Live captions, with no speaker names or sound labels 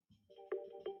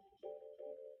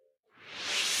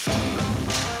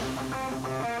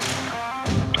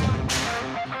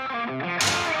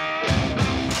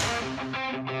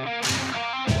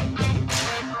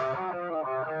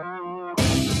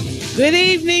Good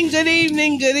evening, good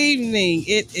evening, good evening.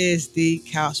 It is the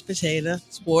Couch Potato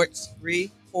Sports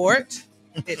Report.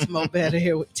 It's Mo Better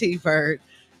here with T Bird.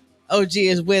 OG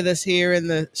is with us here in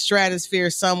the stratosphere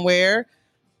somewhere.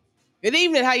 Good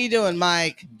evening. How you doing,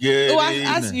 Mike? Good Oh, I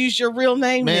evening. used your real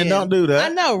name. Man, then. don't do that.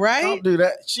 I know, right? Don't do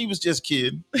that. She was just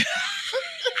kidding. I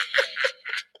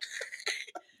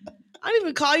didn't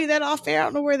even call you that off air. I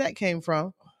don't know where that came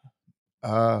from.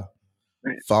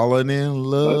 Falling in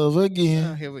love Oh,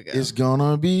 again. here we go. It's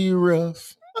gonna be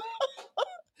rough.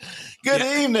 Good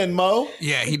evening, Mo.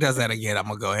 Yeah, he does that again. I'm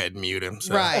gonna go ahead and mute him.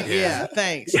 So, Right. Yeah.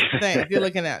 Thanks. Thanks. Good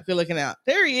looking out. Good looking out.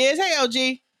 There he is. Hey,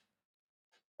 OG.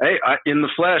 Hey, in the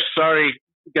flesh. Sorry,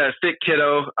 got a sick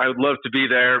kiddo. I would love to be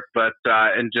there, but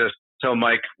and just tell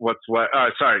Mike what's what.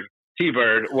 Sorry,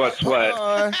 T-Bird, what's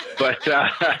what. But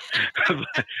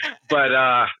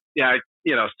yeah,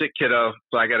 sick kiddo.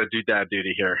 So I got to do dad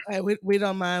duty here. Hey, we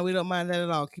don't mind. We don't mind that at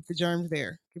all. Keep the germs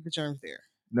there. Keep the germs there.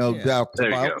 No doubt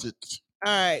about it.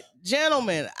 All right,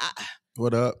 gentlemen.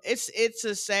 What up? It's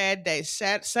a sad day.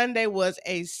 Sunday was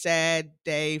a sad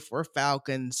day for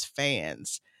Falcons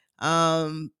fans.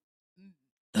 Who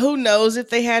knows if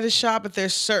they had a shot, but there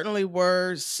certainly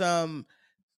were some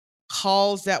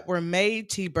calls that were made,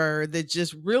 T-Bird, that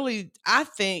just really, I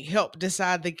think, helped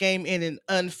decide the game in an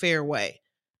unfair way.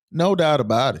 No doubt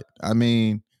about it. I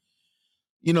mean,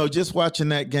 just watching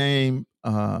that game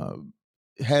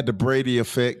had the Brady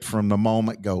effect from the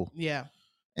moment go. Yeah.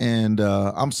 And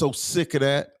I'm so sick of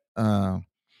that.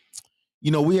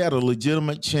 We had a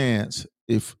legitimate chance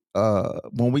if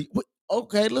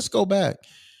okay, let's go back.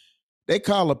 They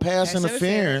call a pass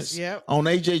interference on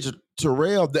AJ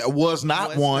Terrell that was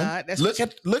not one. Look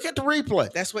at the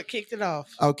replay. That's what kicked it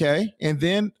off. Okay. And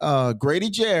then Grady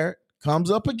Jarrett comes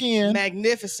up again.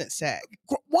 Magnificent sack.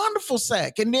 Wonderful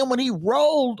sack. And then when he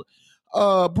rolled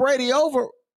Brady over,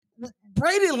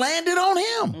 Brady landed on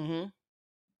him. Mm-hmm.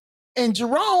 And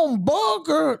Jerome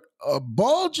Bulger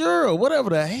or whatever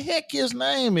the heck his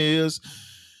name is,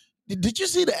 did you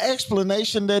see the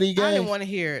explanation that he gave? I didn't want to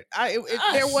hear it.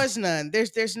 There was none.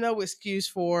 There's no excuse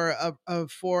for a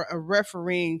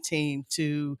refereeing team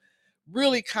to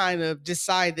really kind of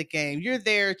decide the game. You're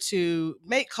there to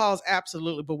make calls,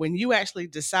 absolutely, but when you actually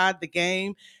decide the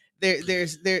game,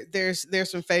 there's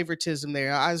some favoritism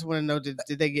there. I just want to know, did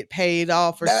they get paid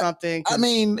off or something? I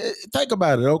mean, think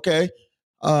about it. Okay,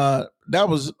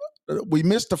 we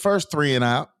missed the first 3 and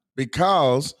out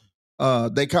because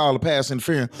they call a pass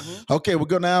interference. Mm-hmm. Okay, we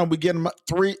go down. We get them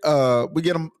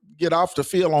get off the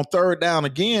field on 3rd down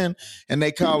again, and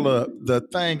they call the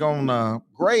thing on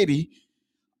Grady.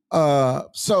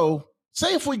 So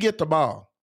say if we get the ball,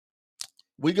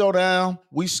 we go down,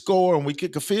 we score, and we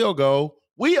kick a field goal.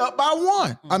 We up by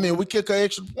 1. Mm-hmm. I mean, we kick an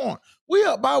extra point. We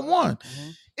up by 1. Mm-hmm.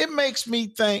 It makes me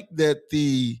think that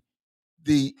the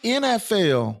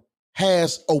NFL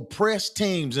has oppressed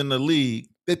teams in the league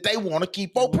that they want to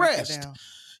keep oppressed.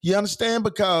 You understand?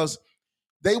 Because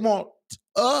they want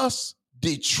us,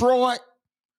 Detroit,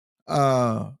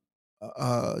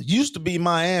 used to be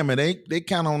Miami. They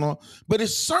kind of don't know. But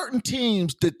it's certain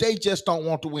teams that they just don't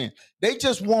want to win. They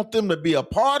just want them to be a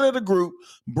part of the group,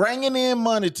 bringing in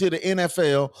money to the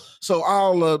NFL. So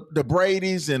all of the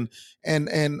Bradys and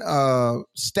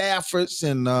Staffords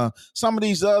and some of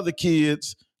these other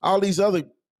kids, all these other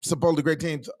supposedly great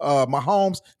teams,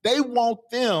 Mahomes, they want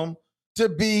them to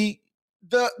be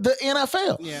the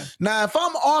NFL. Yeah. Now, if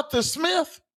I'm Arthur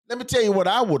Smith, let me tell you what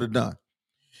I would have done.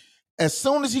 As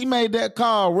soon as he made that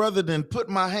call, rather than put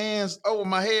my hands over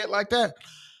my head like that,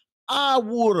 I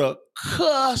would have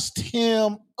cussed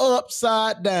him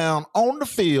upside down on the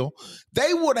field.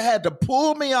 They would have had to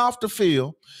pull me off the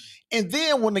field. And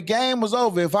then when the game was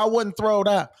over, if I wasn't thrown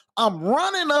out, I'm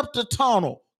running up the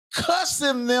tunnel,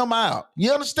 cussing them out.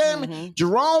 You understand me?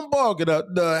 Jerome Bulger,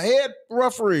 the head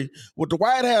referee with the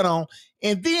white hat on.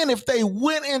 And then if they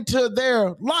went into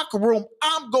their locker room,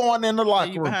 I'm going in the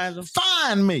locker room.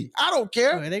 Find me. I don't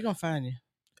care. Oh, they're going to find you.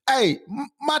 Hey,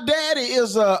 my daddy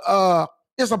is a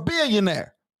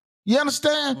billionaire. You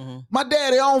understand? My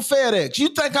daddy on FedEx. You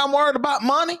think I'm worried about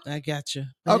money? I got you.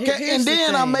 Okay, and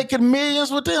then I'm making millions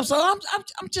with them. So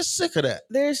I'm just sick of that.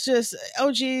 There's just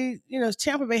OG.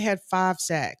 Tampa Bay had 5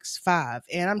 sacks, 5,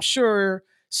 and I'm sure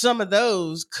some of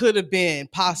those could have been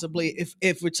possibly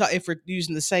if we're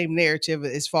using the same narrative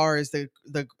as far as the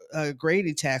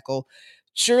Grady tackle.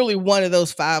 Surely one of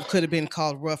those 5 could have been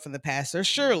called rough in the passer.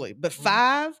 Surely, but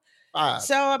 5.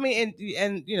 So I mean,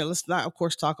 and let's not, of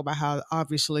course, talk about how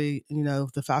obviously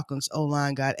the Falcons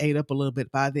O-line got ate up a little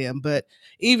bit by them, but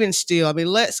even still, I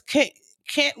mean,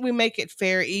 can't we make it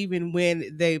fair even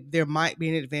when there might be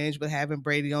an advantage with having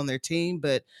Brady on their team?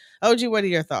 But OG, what are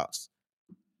your thoughts?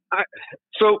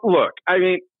 So look, I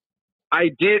mean, I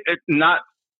did not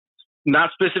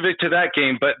specific to that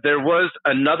game, but there was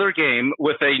another game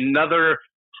with another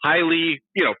highly,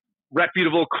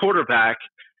 reputable quarterback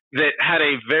that had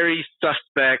a very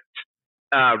suspect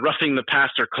roughing the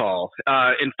passer call.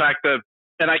 In fact,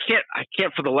 and I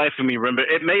can't for the life of me remember.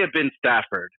 It may have been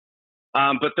Stafford,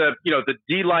 but the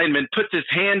D lineman puts his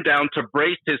hand down to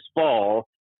brace his fall,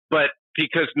 but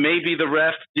because maybe the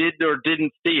ref did or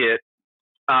didn't see it,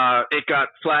 it got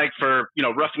flagged for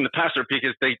roughing the passer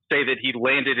because they say that he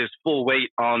landed his full weight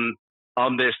on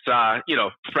this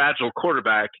fragile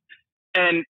quarterback,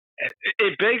 and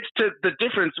it begs to the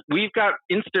difference. We've got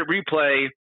instant replay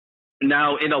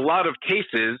now in a lot of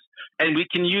cases, and we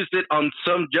can use it on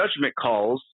some judgment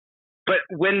calls. But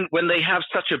when they have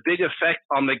such a big effect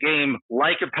on the game,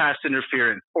 like a pass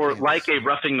interference or like a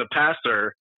roughing the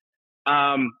passer,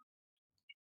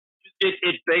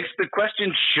 it begs the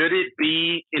question: should it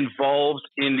be involved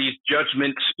in these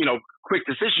judgment, quick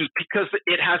decisions, because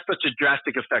it has such a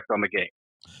drastic effect on the game?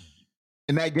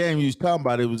 In that game you was talking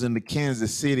about, it was in the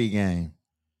Kansas City game.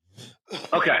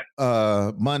 Okay.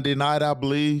 Monday night, I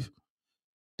believe.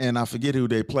 And I forget who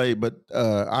they played, but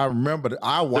I remember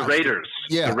I watched the Raiders.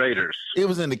 It. Yeah, the Raiders. It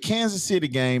was in the Kansas City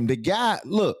game. The guy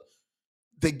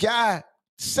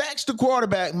sacks the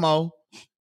quarterback, Mo,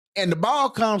 and the ball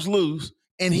comes loose,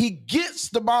 and he gets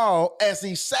the ball as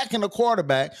he's sacking the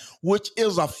quarterback, which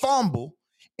is a fumble.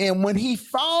 And when he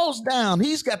falls down,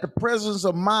 he's got the presence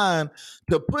of mind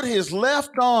to put his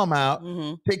left arm out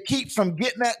to keep from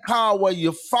getting that call where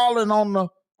you're falling on the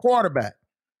quarterback.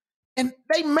 And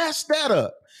they messed that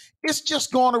up. It's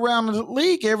just going around the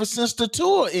league ever since the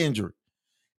Tua injury.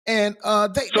 And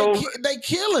they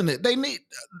killing it. They need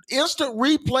instant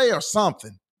replay or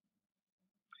something.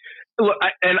 Look,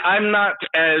 I'm not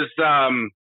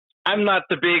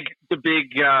the big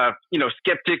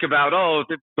skeptic about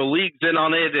the league's in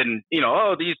on it and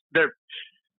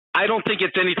I don't think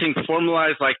it's anything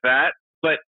formalized like that.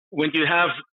 But when you have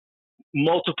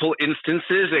multiple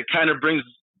instances, it kind of brings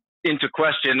into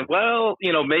question,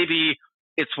 maybe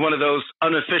it's one of those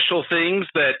unofficial things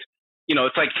that,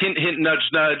 it's like hint, hint, nudge,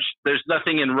 nudge. There's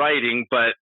nothing in writing,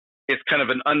 but it's kind of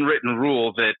an unwritten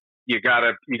rule that you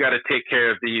gotta take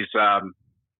care of these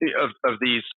of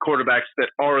these quarterbacks that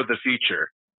are the future.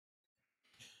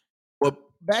 Well,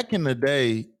 back in the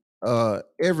day,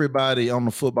 everybody on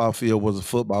the football field was a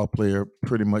football player,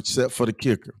 pretty much, except for the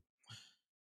kicker.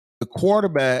 The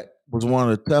quarterback was one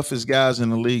of the toughest guys in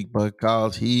the league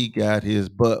because he got his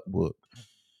butt whooped.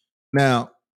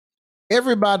 Now,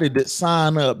 everybody that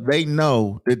sign up, they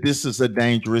know that this is a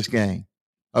dangerous game.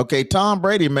 Okay, Tom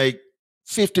Brady make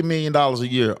 $50 million a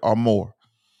year or more.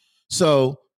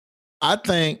 So I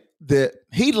think that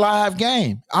he live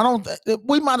game.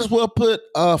 We might as well put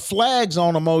flags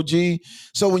on him, OG.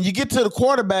 So when you get to the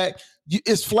quarterback,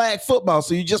 it's flag football.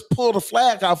 So you just pull the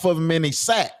flag off of him and he's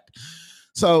sacked.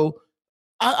 So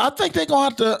I think they're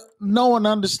going to have to know and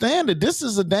understand that this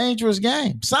is a dangerous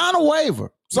game. Sign a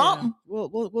waiver, something. Yeah.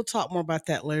 We'll talk more about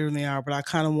that later in the hour, but I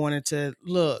kind of wanted to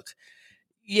look.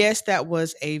 Yes, that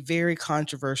was a very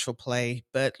controversial play,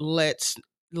 but let's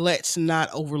not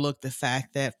overlook the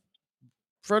fact that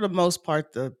for the most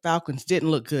part, the Falcons didn't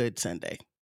look good Sunday.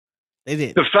 They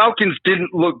did. The Falcons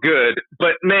didn't look good,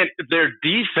 but man, their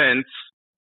defense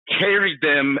carried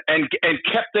them and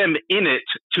kept them in it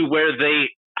to where they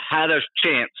had a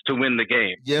chance to win the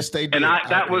game. Yes, they did. And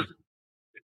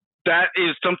that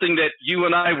is something that you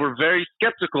and I were very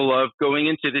skeptical of going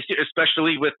into this year,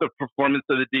 especially with the performance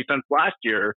of the defense last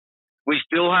year. We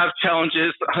still have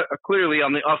challenges clearly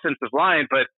on the offensive line,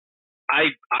 but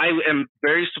I am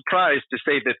very surprised to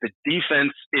say that the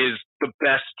defense is the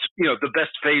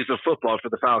best phase of football for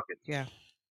the Falcons. Yeah.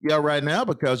 Yeah, right now,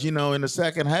 because, in the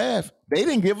second half, they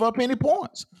didn't give up any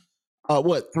points.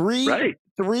 Three and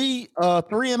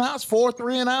outs, 4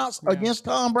 3 and outs against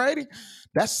Tom Brady?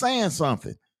 That's saying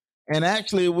something. And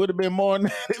actually, it would have been more than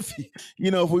that if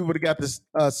we would have got this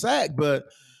sack. But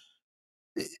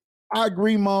I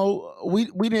agree, Mo. We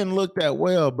didn't look that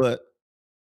well, but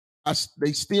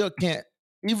they still can't.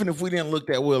 Even if we didn't look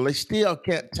that well, they still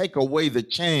can't take away the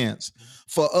chance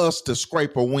for us to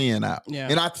scrape a win out. Yeah.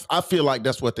 And I feel like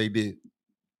that's what they did.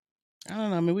 I don't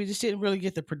know. I mean, we just didn't really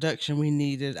get the production we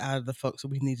needed out of the folks that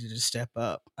we needed to step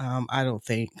up. I don't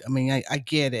think. I mean, I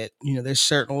get it. There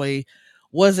certainly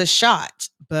was a shot,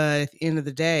 but at the end of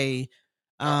the day,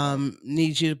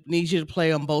 need you to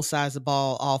play on both sides of the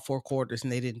ball all 4 quarters,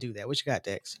 and they didn't do that. What you got,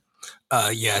 Dex?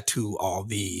 To all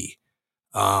the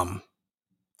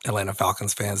Atlanta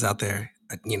Falcons fans out there,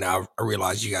 I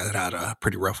realize you guys had a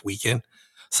pretty rough weekend.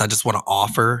 So I just want to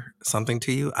offer something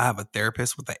to you. I have a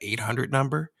therapist with the 800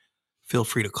 number. Feel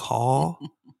free to call,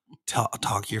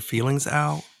 talk your feelings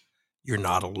out. You're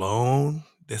not alone.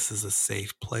 This is a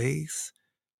safe place.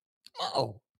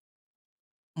 Oh,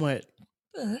 What?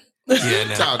 What are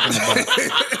you talking about?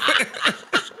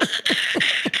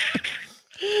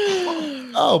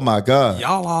 Oh my God.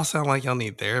 Y'all all sound like y'all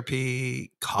need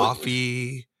therapy,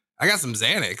 coffee. I got some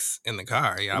Xanax in the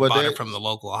car. I bought it from the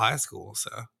local high school. So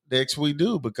Dex, we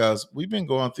do, because we've been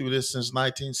going through this since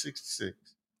 1966.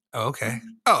 Oh, okay.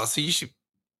 Oh, so you should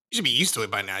be used to it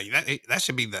by now. That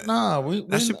should be the we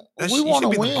you want should to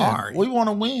be the win. bar. We want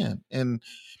to win.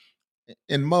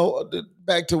 And Mo,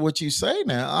 back to what you say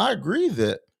now, I agree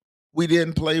that we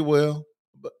didn't play well,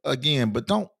 but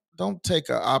don't take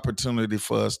an opportunity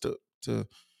for us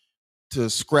to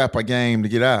scrap a game to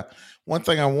get out. One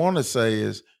thing I want to say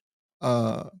is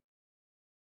Olamide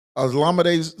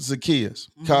Zaccheaus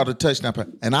called a touchdown pass.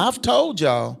 And I've told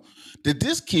y'all that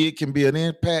this kid can be an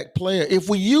impact player if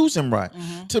we use him right.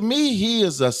 To me, he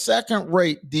is a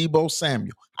second-rate Deebo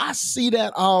Samuel. I see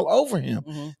that all over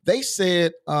him. They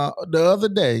said the other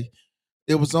day,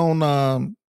 it was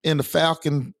on in the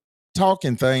Falcon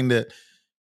talking thing, that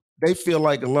they feel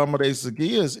like Olamide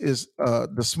Zaccheaus is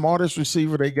the smartest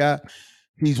receiver they got.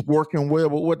 He's working well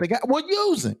with what they got. We're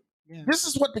using. Yeah. This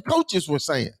is what the coaches were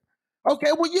saying.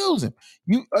 Okay, we'll use him.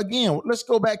 Let's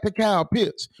go back to Kyle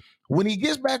Pitts. When he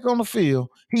gets back on the field,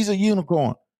 he's a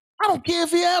unicorn. I don't care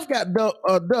if he has got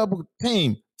a double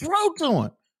team. Throw to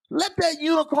him. Let that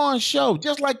unicorn show,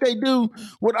 just like they do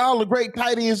with all the great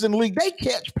tight ends in the league. They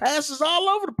catch passes all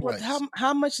over the place.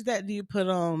 How much of that do you put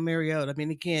on Mariota? I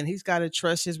mean, again, he's got to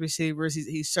trust his receivers.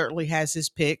 He certainly has his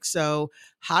pick. So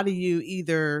how do you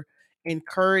either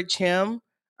encourage him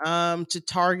to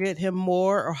target him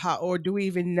more, or do we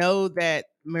even know that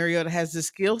Mariota has the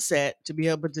skill set to be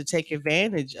able to take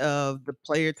advantage of the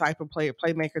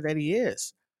playmaker that he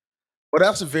is? Well,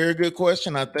 that's a very good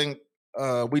question. I think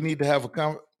we need to have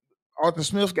Arthur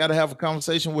Smith's got to have a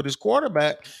conversation with his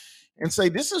quarterback and say,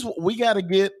 this is what we got to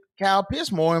get Kyle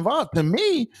Pitts more involved. To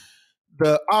me,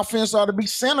 the offense ought to be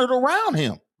centered around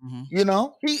him.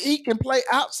 He can play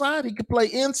outside, he can play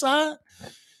inside,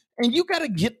 and you got to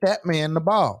get that man the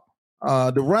ball.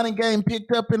 The running game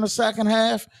picked up in the second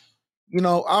half.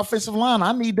 Offensive line,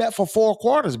 I need that for 4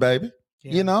 quarters, baby.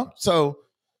 Yeah. So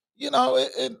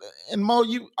and Mo,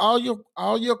 all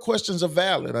your questions are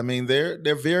valid. I mean,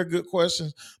 they're very good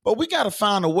questions, but we got to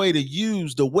find a way to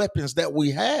use the weapons that we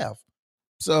have.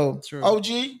 So, true. OG,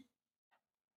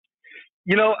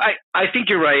 I think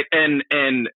you're right, and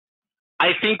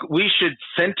I think we should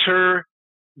center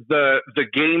the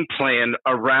game plan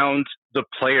around the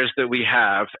players that we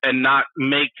have, and not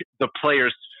make the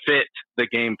players fit the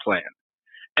game plan.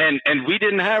 And we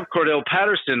didn't have Cordell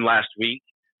Patterson last week.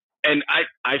 And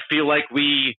I feel like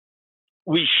we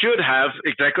should have,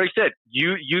 exactly like I said,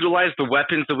 utilize the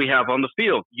weapons that we have on the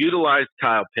field, utilize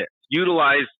Kyle Pitts,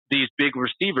 utilize these big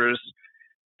receivers,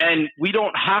 and we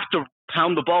don't have to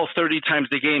pound the ball 30 times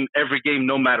a game, every game,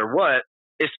 no matter what,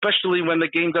 especially when the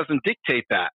game doesn't dictate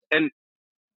that. And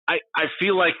I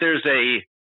feel like there's a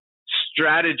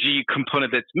strategy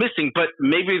component that's missing, but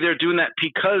maybe they're doing that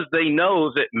because they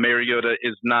know that Mariota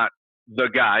is not the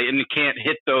guy and he can't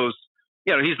hit those.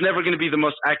 He's never going to be the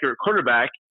most accurate quarterback.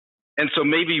 And so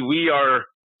maybe we are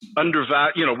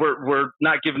undervalued. We're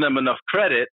not giving them enough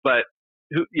credit, but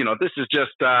this is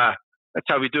just, that's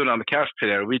how we do it on the couch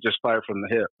potato. We just fire from the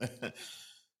hip.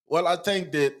 Well, I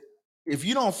think that if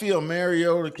you don't feel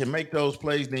Mariota can make those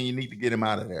plays, then you need to get him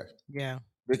out of there. Yeah.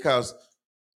 Because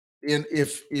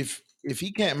if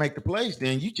he can't make the plays,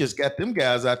 then you just got them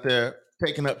guys out there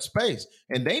taking up space,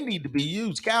 and they need to be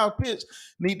used. Kyle Pitts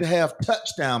need to have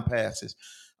touchdown passes.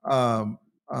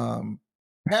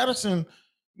 Patterson,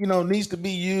 needs to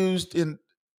be used in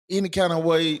any kind of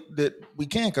way that we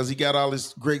can, because he got all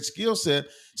this great skill set.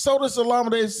 So does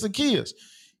Olamide Zaccheaus.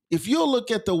 If you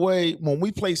look at the way when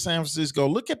we play San Francisco,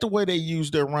 look at the way they use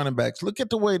their running backs. Look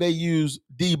at the way they use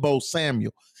Deebo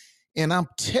Samuel. And I'm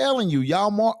telling you,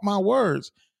 y'all mark my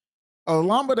words,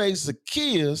 Olamide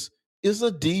Zaccheaus is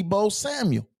a Deebo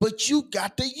Samuel, but you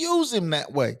got to use him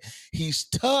that way. He's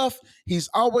tough. He's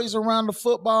always around the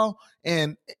football,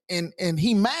 and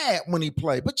he mad when he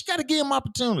play, but you got to give him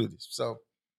opportunities. So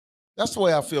that's the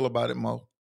way I feel about it, Mo.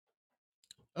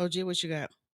 OG, what you got?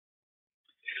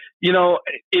 In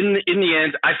the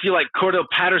end, I feel like Cordell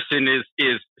Patterson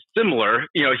is similar.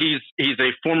 He's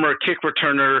a former kick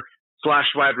returner /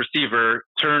 wide receiver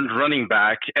turned running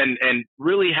back, and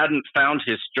really hadn't found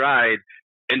his stride.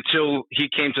 until he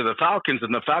came to the Falcons,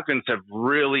 and the Falcons have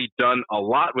really done a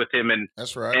lot with him and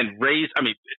That's right. and raised. I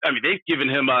mean, they've given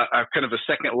him a kind of a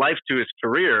second life to his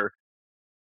career,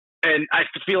 and I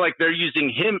feel like they're using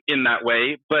him in that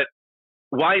way. But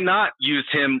why not use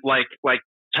him like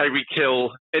Tyreek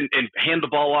Hill and hand the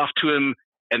ball off to him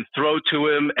and throw to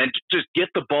him and just get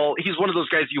the ball? He's one of those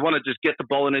guys you want to just get the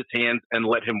ball in his hands and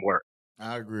let him work.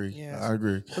 I agree. Yeah. I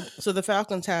agree. So the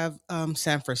Falcons have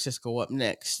San Francisco up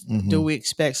next. Mhm. Do we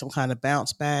expect some kind of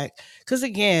bounce back? Because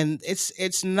again,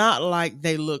 it's not like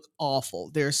they look awful.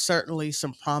 There's certainly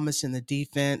some promise in the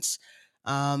defense,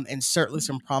 and certainly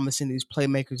some promise in these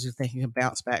playmakers if they can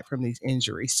bounce back from these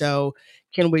injuries. So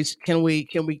can we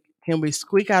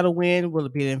squeak out a win? Will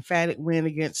it be an emphatic win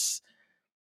against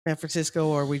San Francisco,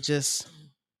 or are we just?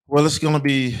 Well, it's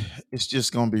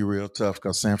just gonna be real tough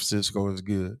because San Francisco is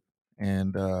good,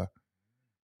 and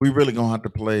we really gonna have to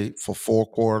play for 4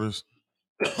 quarters,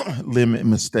 limit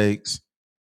mistakes,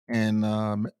 and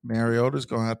Mariota's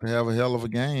gonna have to have a hell of a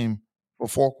game for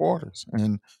 4 quarters.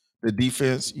 And the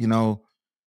defense, and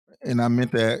I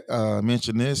meant to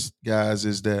mention this, guys,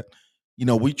 is that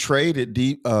we traded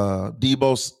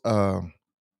Debo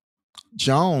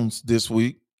Jones this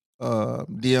week,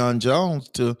 Deion Jones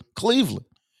to Cleveland.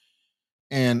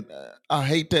 And I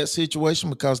hate that situation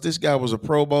because this guy was a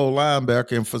Pro Bowl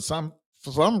linebacker, and for some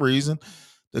reason,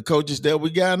 the coaches that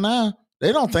we got now,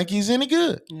 they don't think he's any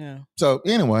good. Yeah. So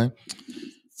anyway,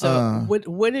 So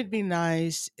would it be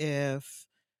nice if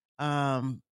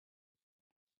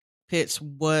Pitts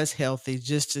was healthy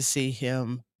just to see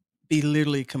him be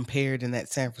literally compared in that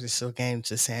San Francisco game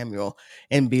to Samuel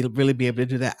and really be able to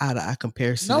do that eye-to-eye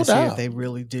comparison No to see if doubt. they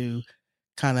really do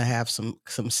kind of have some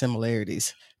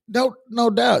similarities. no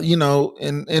doubt,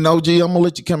 and OG, I'm gonna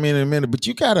let you come in a minute, but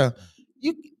you gotta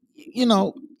you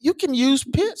can use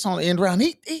Pitts on the end round.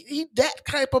 He that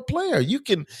type of player. You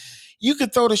can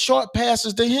throw the short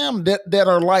passes to him that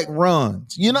are like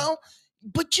runs,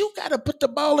 but you got to put the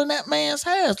ball in that man's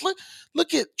hands.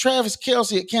 Look at Travis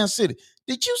Kelce at Kansas City.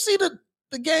 Did you see the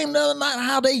game the other night,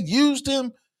 how they used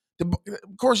him? Of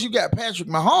course, you got Patrick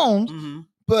Mahomes,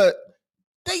 but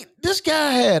this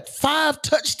guy had 5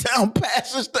 touchdown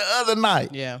passes the other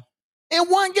night. Yeah. In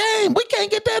one game. We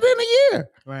can't get that in a year.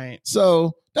 Right.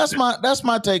 So that's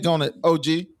my take on it,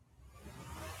 OG.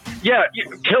 Yeah,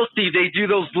 Kelsey, they do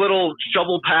those little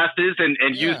shovel passes and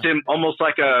use him almost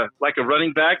like a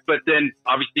running back, but then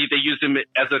obviously they use him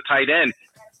as a tight end.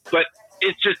 But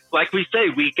it's just like we say,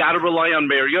 we got to rely on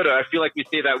Mariota. I feel like we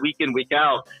say that week in, week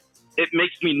out. It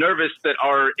makes me nervous that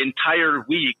our entire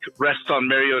week rests on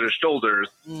Mariota's shoulders.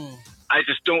 I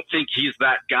just don't think he's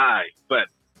that guy, but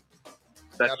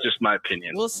that's just my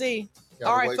opinion. We'll see.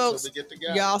 All right, folks,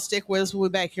 y'all stick with us. We'll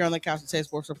be back here on the Couch Potato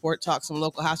Sports Report, talk some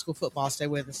local high school football. Stay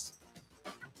with us.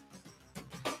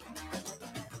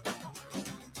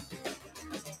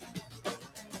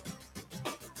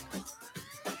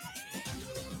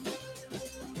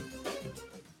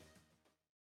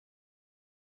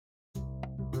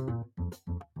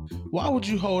 Why would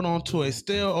you hold on to a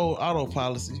stale old auto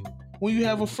policy when you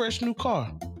have a fresh new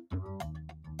car?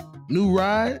 New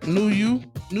ride, new you,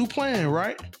 new plan,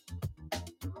 right?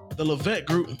 The Levette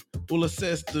Group will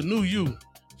assess the new you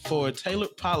for a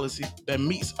tailored policy that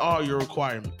meets all your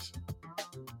requirements.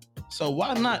 So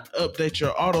why not update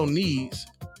your auto needs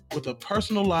with a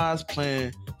personalized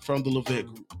plan from the Levette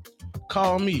Group?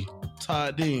 Call me,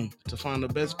 Todd Dean, to find the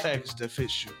best package that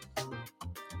fits you.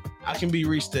 I can be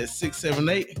reached at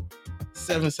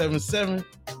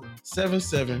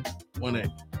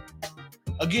 678-777-7718.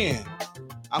 Again,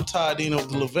 I'm Todd Dean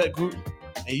of the Levette Group,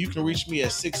 and you can reach me at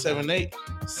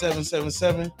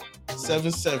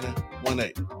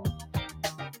 678-777-7718.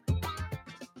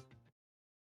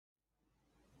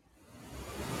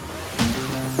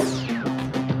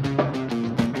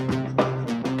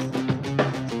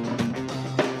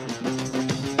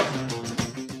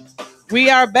 We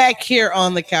are back here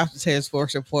on the Couch Potato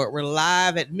Sports Report. We're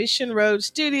live at Mission Road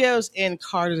Studios in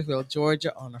Cartersville,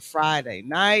 Georgia on a Friday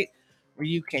night where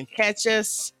you can catch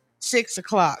us 6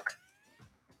 o'clock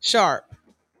sharp.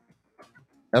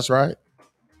 That's right.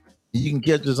 You can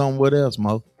catch us on what else,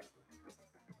 Mo?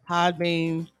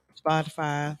 Podbean,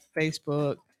 Spotify,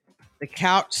 Facebook, the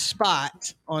Couch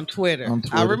Spot on Twitter. On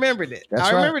Twitter. I remembered it. That's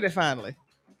I right. remembered it finally.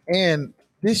 And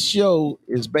this show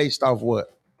is based off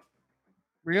what?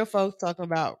 Real folks talking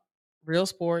about real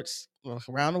sports,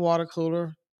 around the water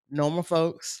cooler, normal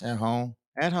folks At home,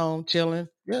 chilling.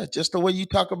 Yeah, just the way you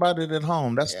talk about it at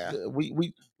home. That's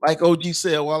we like OG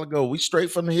said a while ago. We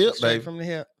straight from the hip, Straight baby. from the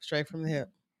hip. Straight from the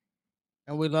hip.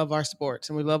 and we love our sports,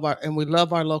 and we love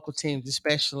our local teams,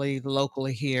 especially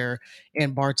locally here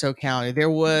in Bartow County. There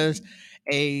was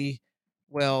a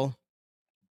well,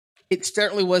 it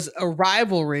certainly was a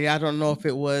rivalry. I don't know if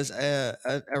it was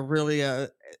a really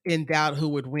in doubt who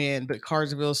would win, but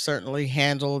Cartersville certainly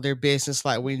handled their business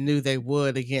like we knew they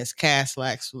would against Cass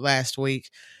last week.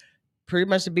 Pretty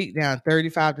much a beatdown,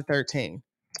 35-13.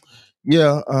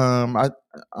 Yeah,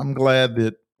 I'm glad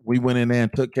that we went in there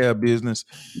and took care of business,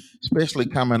 especially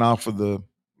coming off of the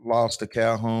loss to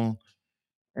Calhoun.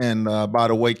 And by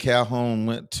the way, Calhoun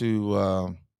went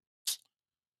to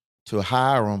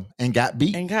Hiram and got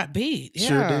beat.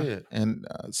 Sure Yeah. did. And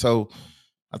so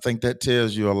I think that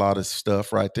tells you a lot of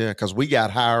stuff right there because we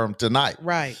got Hiram tonight.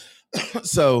 Right.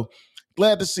 So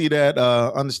glad to see that.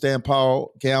 Understand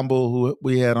Paul Campbell, who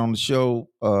we had on the show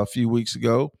a few weeks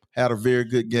ago, had a very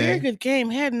good game. Very good game.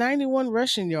 Had 91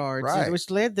 rushing yards, Right. which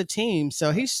led the team.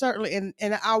 So he's certainly and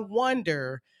I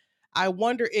wonder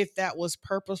if that was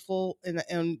purposeful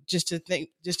and just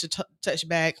to touch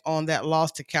back on that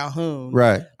loss to Calhoun.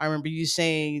 Right. I remember you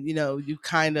saying, you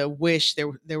kind of wish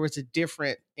there was a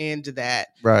different end to that.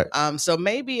 Right. So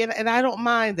maybe, and I don't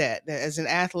mind that as an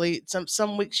athlete,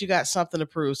 some weeks you got something to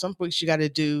prove. Some weeks you got to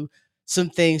do some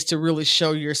things to really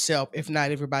show yourself, if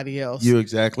not everybody else. You're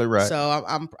exactly right. So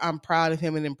I'm proud of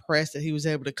him and impressed that he was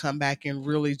able to come back and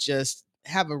really just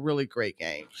have a really great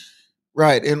game.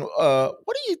 Right. And what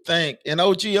do you think? And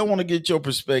OG, I want to get your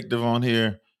perspective on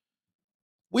here.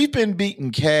 We've been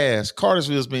beating Cass.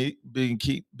 Cartersville's been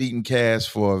keep beating Cass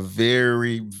for a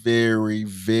very, very,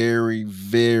 very,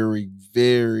 very,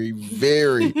 very,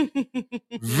 very,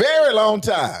 very long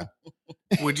time.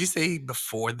 Would you say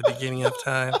before the beginning of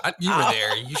time? You were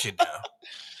there. You should know.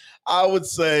 I would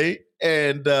say.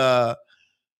 And,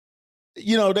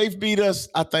 they've beat us,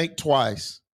 I think,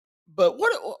 twice. But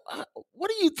what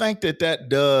do you think that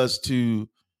does to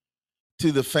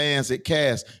the fans at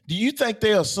Cass? Do you think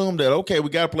they assume that, okay, we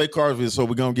got to play Cartersville, so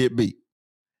we're going to get beat?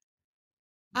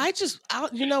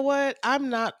 You know what? I'm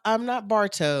not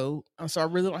Bartow, so I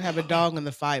really don't have a dog in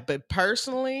the fight. But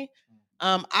personally,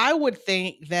 I would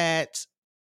think that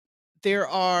there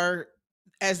are,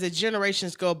 as the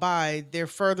generations go by, they're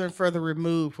further and further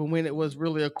removed from when it was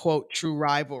really a quote true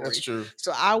rivalry. That's true.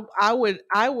 So I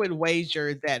would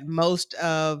wager that most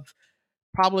of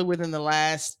probably within the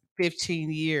last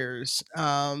 15 years,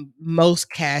 most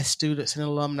Cass students and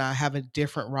alumni have a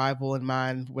different rival in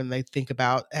mind when they think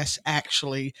about us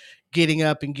actually getting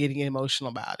up and getting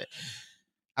emotional about it.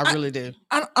 I really do.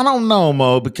 I don't know,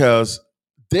 Mo, because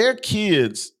their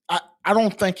kids, I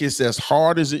don't think it's as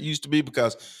hard as it used to be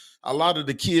because a lot of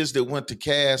the kids that went to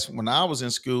Cass when I was in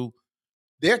school,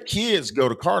 their kids go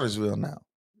to Cartersville now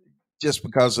just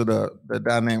because of the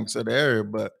dynamics of the area.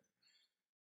 But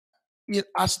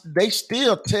they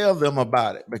still tell them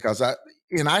about it because I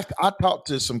talked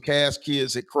to some Cass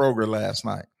kids at Kroger last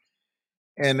night,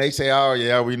 and they say, "Oh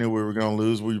yeah, we knew we were going to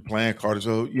lose. We were playing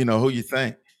Cartersville. Who you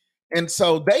think?" And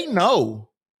so they know,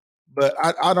 but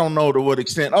I don't know to what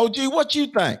extent. OG, what you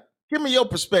think? Give me your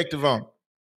perspective on it.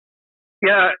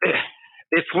 Yeah,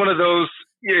 it's one of those.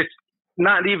 It's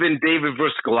not even David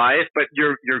versus Goliath, but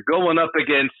you're going up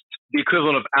against the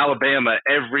equivalent of Alabama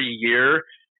every year,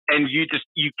 and you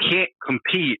can't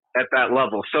compete at that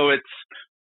level. So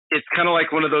it's kind of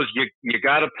like one of those you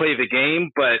got to play the game,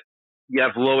 but you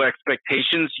have low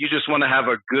expectations. You just want to have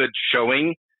a good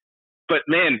showing. But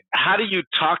man, how do you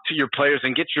talk to your players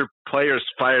and get your players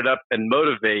fired up and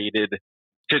motivated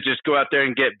to just go out there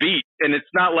and get beat? And it's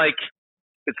not like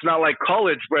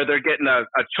college where they're getting a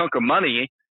chunk of money.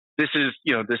 This is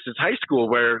high school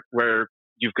where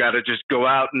you've got to just go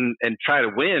out and try to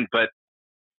win. But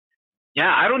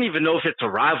yeah, I don't even know if it's a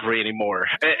rivalry anymore.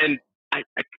 And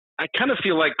I kind of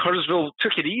feel like Cartersville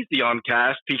took it easy on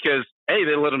Cass because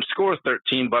they let them score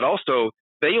 13, but also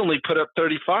they only put up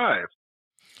 35.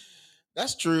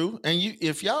 That's true. And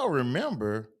if y'all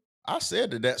remember, I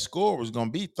said that score was going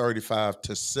to be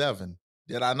 35-7.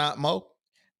 Did I not, Mo?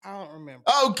 I don't remember.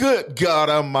 Oh, good God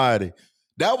Almighty!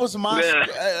 That was my.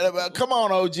 Come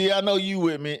on, OG. I know you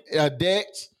with me,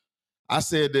 Dex. I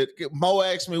said that Mo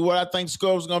asked me what I think the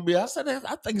score was going to be. I said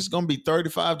I think it's going to be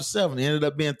 35-7. It ended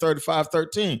up being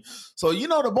 35-13. So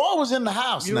the ball was in the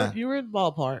house. You were in the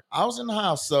ballpark. I was in the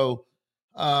house. So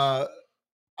I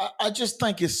just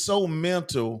think it's so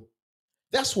mental.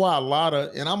 That's why a lot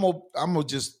of, and I'm gonna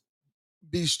just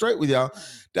be straight with y'all.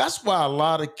 That's why a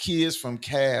lot of kids from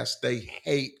Cass, they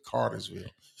hate Cartersville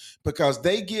because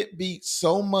they get beat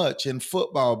so much in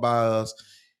football by us.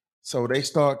 So they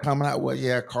start coming out, well,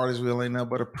 yeah, Cartersville ain't nothing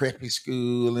but a preppy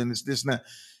school and it's this and that.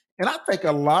 And I think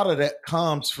a lot of that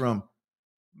comes from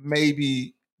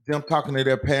maybe them talking to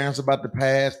their parents about the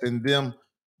past and them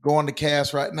going to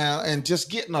Cass right now and just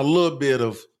getting a little bit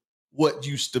of what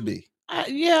used to be.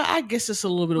 Yeah, I guess it's a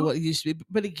little bit of what it used to be.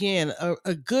 But again,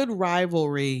 a good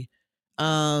rivalry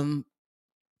for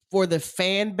the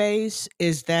fan base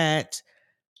is that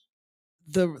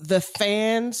the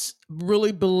fans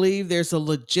really believe there's a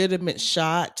legitimate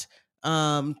shot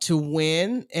to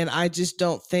win, and I just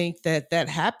don't think that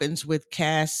happens with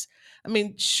Cass. I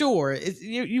mean, sure,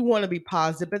 you want to be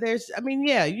positive, but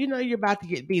yeah, you're about to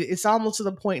get beat. It's almost to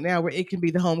the point now where it can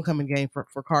be the homecoming game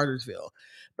for Cartersville.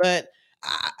 But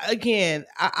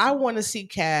I want to see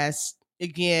Cass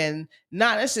again,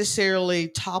 not necessarily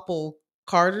topple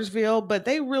Cartersville, but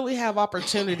they really have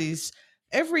opportunities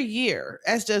every year,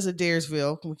 as does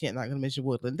Adairsville. We can't not going to mention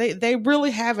Woodland. They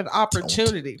really have an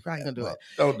opportunity. Probably going to do it.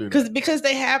 Don't do that. Because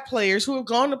they have players who are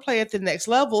going to play at the next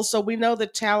level. So we know the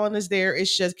talent is there.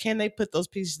 It's just, can they put those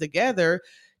pieces together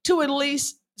to at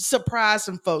least surprise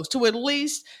some folks, to at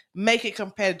least make it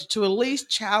competitive, to at least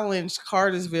challenge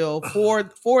Cartersville for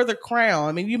the crown.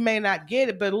 I mean, you may not get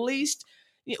it, but at least,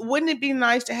 wouldn't it be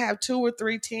nice to have 2 or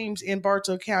 3 teams in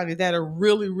Bartow County that are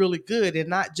really, really good and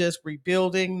not just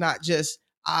rebuilding, not just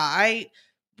pretty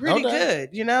good,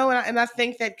 And I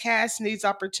think that Cass needs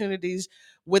opportunities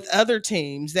with other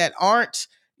teams that aren't,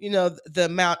 the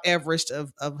Mount Everest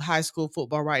of high school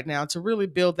football right now, to really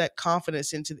build that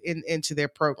confidence into their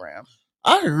program.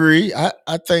 I agree.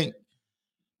 I think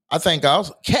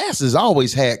also Cass has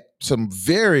always had some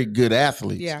very good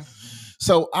athletes. Yeah.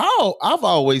 So I've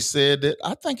always said that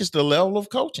I think it's the level of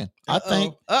coaching. I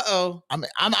think. I mean,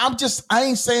 I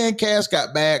ain't saying Cass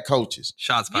got bad coaches.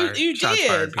 Shots fired. You Shots did.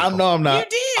 fired, I know I'm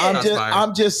not. You did.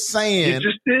 I'm just saying.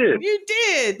 You just did. You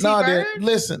did. No, T-Bird.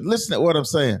 listen to what I'm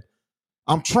saying.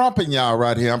 I'm trumping y'all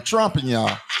right here. I'm trumping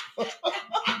y'all.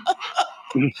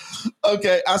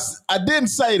 Okay, I didn't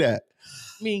say that.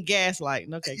 I mean,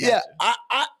 gaslighting. Okay. Gotcha. Yeah,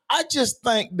 I just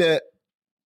think that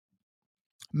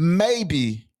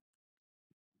maybe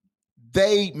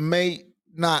they may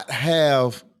not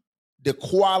have the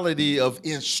quality of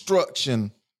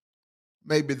instruction,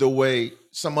 maybe the way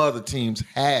some other teams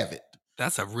have it.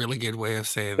 That's a really good way of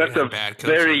saying that's a bad coaching.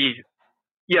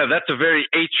 That's a very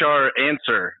HR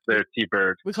answer there,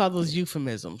 T-Bird. We call those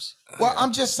euphemisms. Well,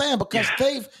 I'm just saying because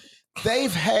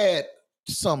they've had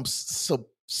some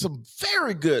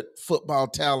very good football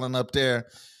talent up there,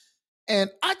 and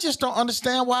I just don't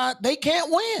understand why they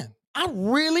can't win. I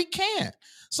really can't.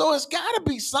 So it's got to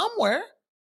be somewhere.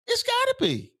 It's got to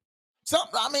be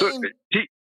something. I mean,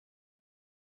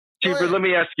 T-Bird, let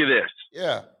me ask you this: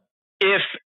 yeah, if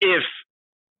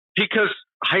because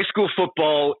high school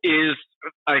football is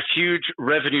a huge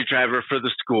revenue driver for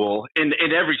the school, in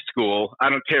every school, I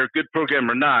don't care, good program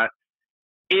or not,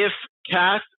 if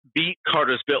Cass beat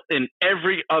Cartersville in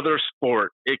every other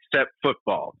sport except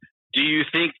football, do you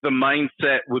think the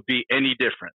mindset would be any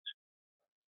different?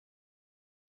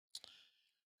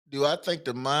 Do I think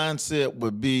the mindset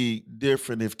would be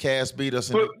different if Cass beat us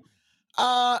in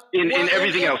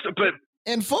everything else? But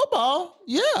in football,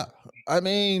 yeah. I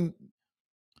mean,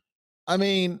 I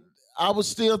would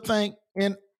still think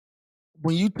when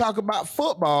you talk about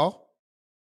football,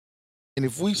 and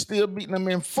if we still beating them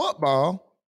in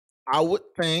football, I would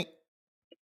think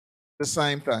the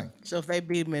same thing. So if they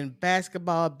beat them in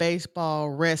basketball,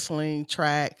 baseball, wrestling,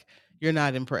 track, you're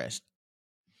not impressed?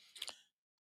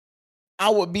 I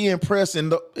would be impressed in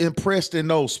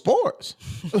those sports.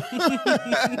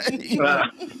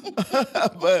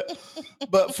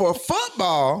 But for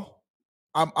football,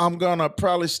 I'm gonna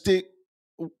probably stick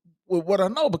with what I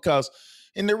know,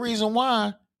 and the reason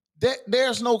why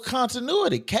there's no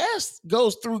continuity. Cass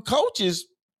goes through coaches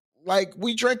like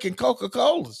we drinking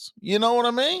Coca-Colas. You know what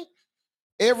I mean?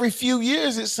 Every few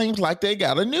years, it seems like they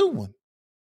got a new one.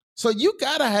 So you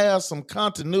got to have some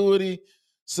continuity,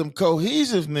 some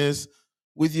cohesiveness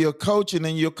with your coaching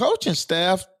and your coaching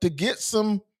staff to get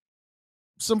some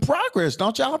progress.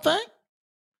 Don't y'all think?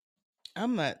 I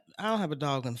don't have a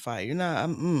dog in the fight. You're not.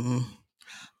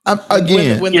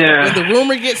 Again, when the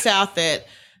rumor gets out that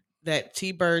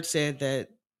T-Bird said that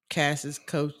Cass's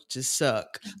coaches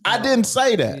suck. I didn't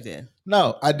say that. You did.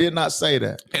 No, I did not say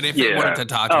that. And if you wanted to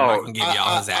talk to him, I can give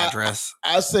y'all his address.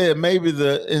 I said maybe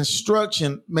the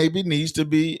instruction needs to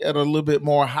be at a little bit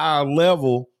more higher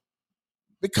level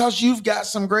because you've got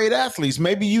some great athletes.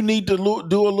 Maybe you need to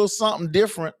do a little something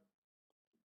different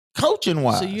coaching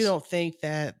wise. So you don't think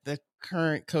that the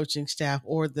current coaching staff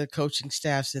or the coaching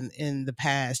staffs in the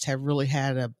past have really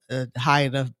had a high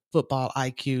enough football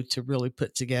IQ to really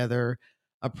put together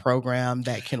a program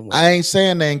that can win? I ain't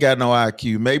saying they ain't got no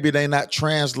IQ. Maybe they not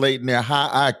translating their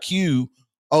high IQ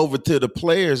over to the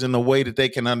players in a way that they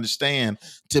can understand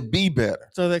to be better.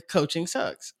 So the coaching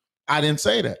sucks. I didn't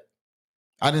say that.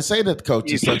 I didn't say that the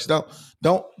coaching sucks.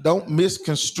 Don't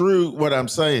misconstrue what I'm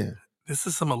saying. This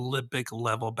is some Olympic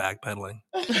level backpedaling.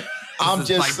 I'm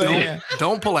just saying.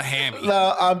 Don't pull a hammy.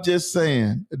 No, I'm just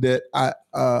saying that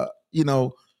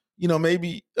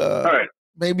maybe All right.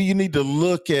 maybe you need to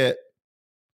look at,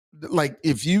 like,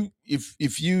 if you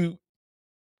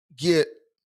get,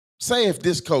 say if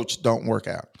this coach don't work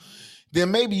out,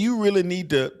 then maybe you really need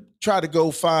to try to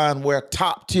go find where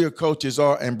top tier coaches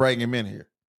are and bring him in here.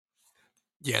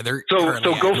 Yeah, they're so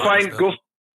go find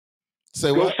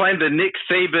the Nick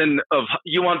Saban of,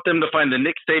 you want them to find the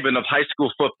Nick Saban of high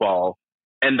school football,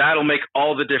 and that'll make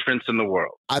all the difference in the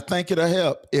world. I think it'll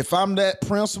help. If I'm that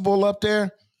principal up there,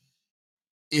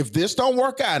 if this don't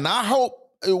work out, and I hope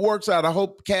it works out, I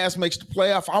hope Cass makes the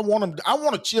playoff. I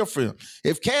want to cheer for him.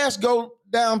 If Cass go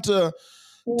down to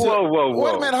whoa.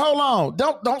 Wait a minute, hold on.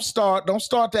 Don't start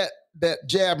that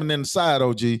jabbing in the side,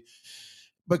 OG.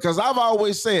 Because I've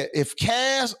always said, if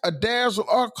Cass, Daredevil,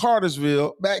 or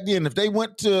Cartersville back then, if they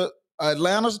went to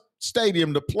Atlanta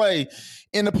Stadium to play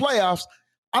in the playoffs,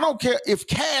 I don't care if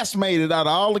Cass made it out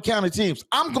of all the county teams.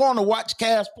 I'm going to watch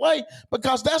Cass play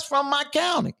because that's from my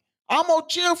county. I'm going to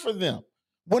cheer for them.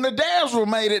 When the Daredevil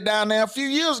made it down there a few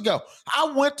years ago,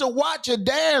 I went to watch a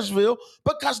Daredevil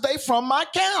because they from my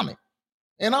county.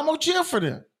 And I'm going to cheer for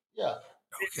them. Yeah.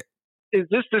 Okay. Is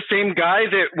this the same guy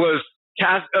that was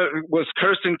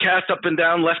cursing Cass up and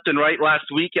down, left and right last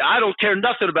week? I don't care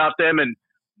nothing about them. And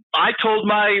I told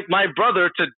my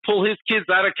brother to pull his kids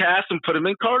out of Cass and put them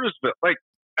in Cartersville. Like,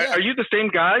 yeah. Are you the same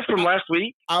guy from last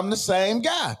week? I'm the same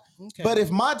guy. Okay. But if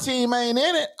my team ain't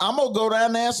in it, I'm going to go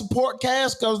down there and support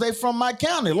Cass because they from my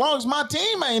county. As long as my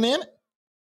team ain't in it.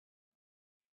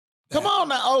 Come on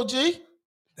now, OG.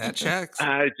 That checks.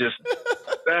 I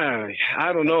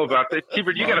don't know about that.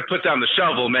 Keeper, you got to put down the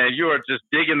shovel, man. You are just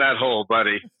digging that hole,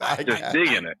 buddy.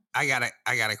 Digging it. I got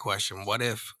a question. What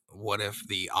if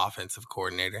the offensive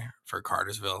coordinator for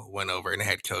Cartersville went over and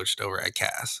head coached over at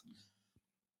Cass?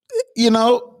 Then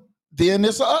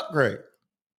it's an upgrade.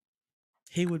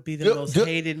 He would be the most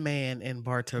hated man in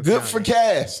Bartow Good County. for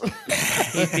Cass.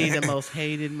 He'd be the most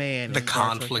hated man. The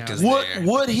conflict is there.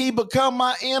 Would he become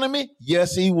my enemy?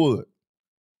 Yes, he would.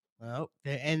 Well,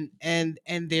 and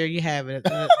there you have it.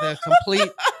 The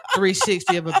complete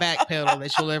 360 of a backpedal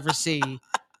that you'll ever see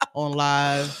on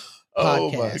live podcast.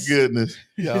 Oh my goodness.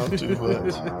 Y'all too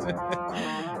much.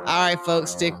 All right,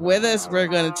 folks, stick with us. We're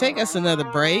going to take us another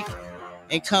break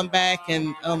and come back,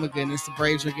 and oh my goodness, the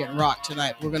Braves are getting rocked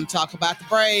tonight. We're going to talk about the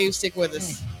Braves. Stick with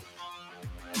us.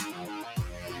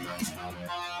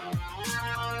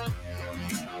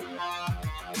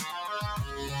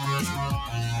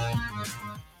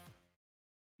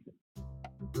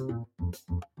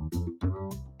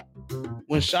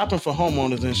 When shopping for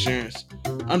homeowners insurance,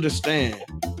 understand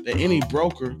that any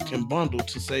broker can bundle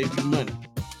to save you money.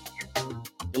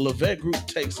 The Levette Group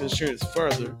takes insurance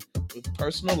further with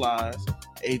personalized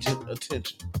agent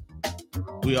attention.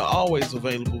 We are always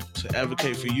available to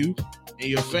advocate for you and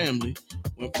your family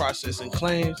when processing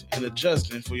claims and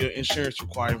adjusting for your insurance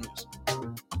requirements.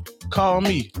 Call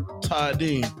me, Todd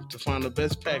Dean, to find the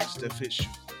best package that fits you.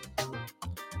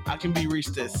 I can be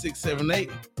reached at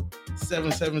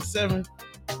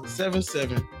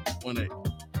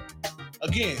 678-777-7718.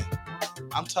 Again,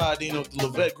 I'm Todd Dean of the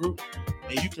Levette Group,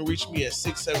 and you can reach me at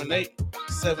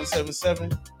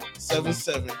 678-777-7718.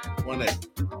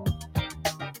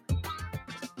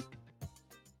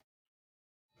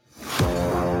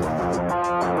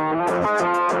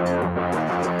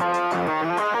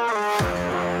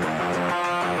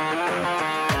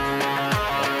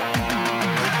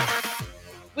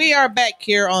 We are back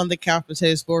here on the Couch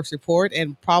Potato Sports Report,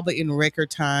 and probably in record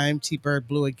time, T-Bird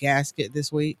blew a gasket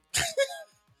this week.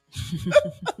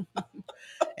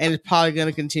 And it's probably going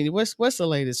to continue. What's the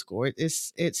latest score?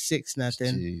 It's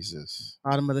 6-0. Jesus.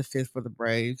 Bottom of the fifth for the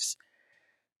Braves.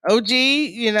 OG,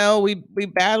 we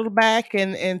battled back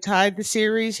and tied the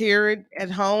series here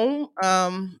at home.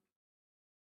 Does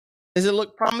it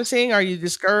look promising? Are you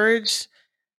discouraged?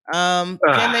 Can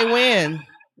they win?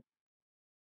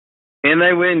 Can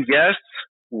they win? Yes.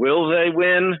 Will they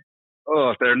win?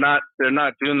 Oh, they're not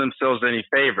doing themselves any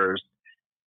favors.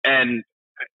 And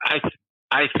I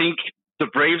think the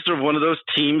Braves are one of those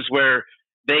teams where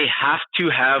they have to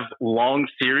have long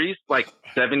series, like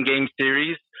 7-game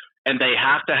series, and they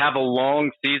have to have a long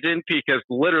season because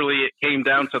literally it came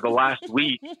down to the last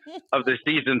week of the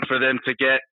season for them to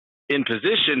get in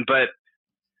position. But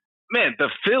man, the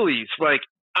Phillies, like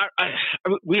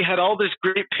we had all this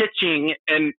great pitching,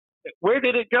 and where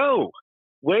did it go?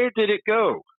 Where did it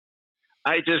go?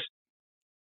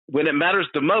 When it matters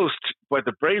the most, but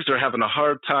the Braves are having a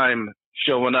hard time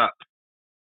showing up.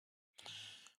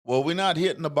 Well, we're not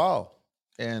hitting the ball.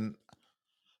 And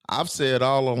I've said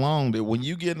all along that when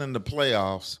you get in the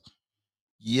playoffs,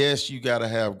 yes, you got to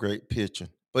have great pitching,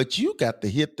 but you got to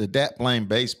hit that blame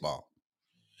baseball.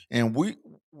 And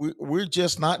we're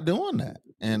just not doing that.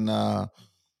 And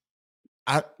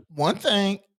one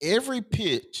thing, every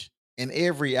pitch and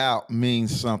every out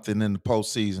means something in the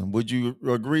postseason. Would you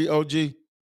agree, OG?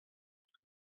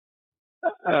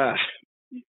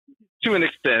 To an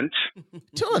extent.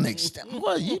 To an extent.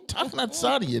 Well, you talking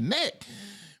outside of your neck.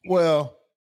 Well,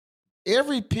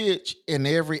 every pitch and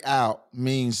every out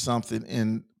means something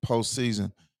in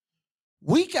postseason.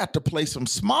 We got to play some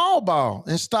small ball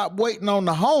and stop waiting on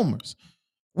the homers.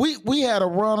 We had a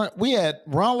runner. We had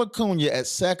Ronald Acuna at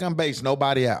second base,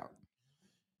 nobody out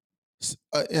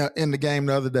in the game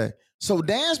the other day. So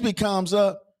Dansby comes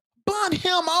up, bunt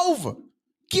him over,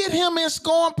 get him in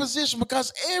scoring position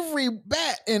because every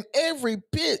bat and every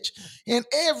pitch and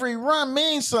every run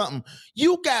means something.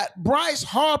 You got Bryce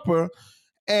Harper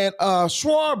and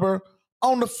Schwarber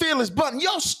on the Phillies bunting.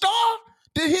 Your star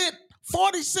to hit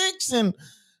 46 and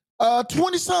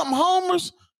 20-something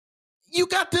homers. You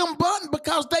got them bunting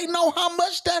because they know how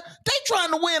much that they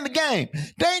trying to win the game.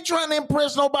 They ain't trying to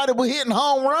impress nobody with hitting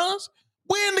home runs.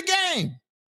 Win the game.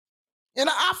 And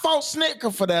I fought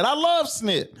Snitker for that. I love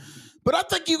Snit. But I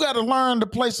think you got to learn to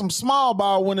play some small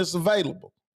ball when it's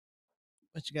available.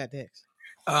 What you got next?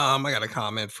 I got a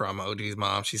comment from OG's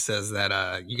mom. She says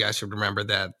that you guys should remember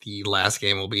that the last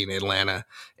game will be in Atlanta,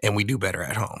 and we do better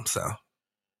at home. So,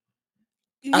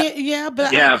 but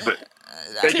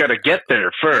they got to get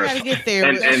there first. Got to get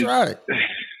there. That's right.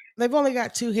 They've only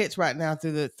got 2 hits right now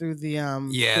through the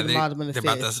bottom of the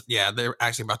fifth. They're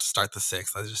actually about to start the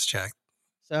 6th. I just checked.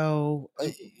 So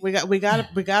we got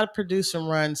to produce some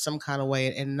runs some kind of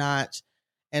way, and not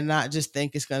just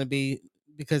think it's going to be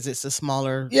because it's a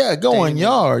smaller. Yeah, going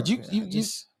yard.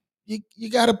 You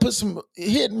got to put some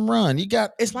hit and run.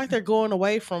 It's like they're going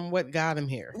away from what got them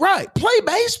here. Right. Play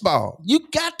baseball. You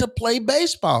got to play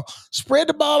baseball. Spread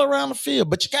the ball around the field,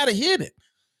 but you got to hit it.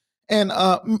 And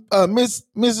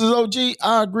Mrs. OG,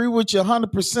 I agree with you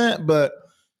 100%, but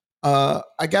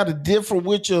I got to differ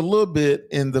with you a little bit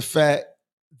in the fact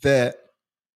that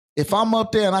if I'm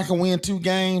up there and I can win 2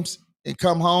 games and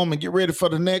come home and get ready for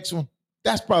the next one,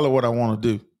 that's probably what I want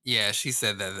to do. Yeah, she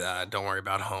said that don't worry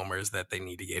about homers, that they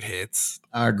need to get hits.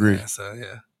 I agree.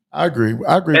 Yeah, I agree.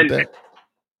 I agree with that.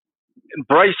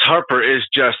 Bryce Harper is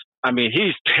just,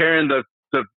 he's tearing the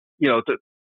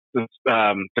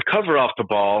cover off the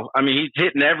ball. He's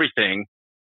hitting everything.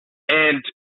 And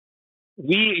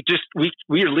we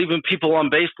are leaving people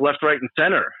on base left, right, and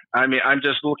center. I'm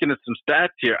just looking at some stats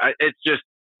here. It's just,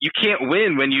 you can't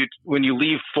win when you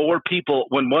leave 4 people,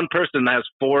 when one person has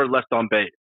 4 left on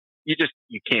base. You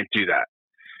can't do that.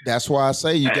 That's why I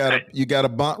say you gotta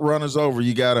bunt runners over.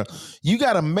 You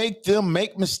gotta make them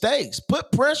make mistakes.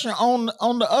 Put pressure on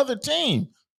the other team.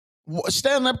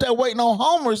 Standing up there waiting on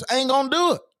homers ain't gonna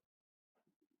do it.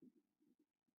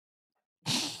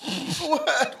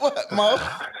 What, Mo?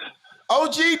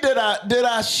 OG, did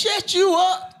I shut you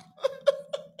up?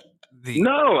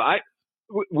 No,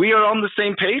 we are on the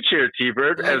same page here,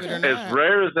 T-Bird. As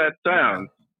rare as that sounds.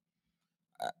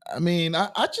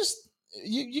 I just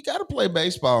you got to play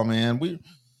baseball, man.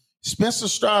 Spencer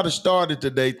Strider started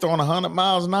today throwing 100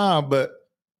 miles an hour, but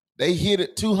they hit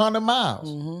it 200 miles.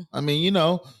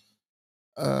 Mm-hmm.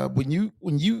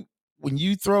 When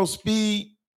you throw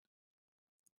speed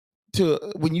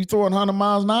when you throw 100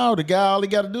 miles an hour, the guy, all he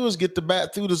got to do is get the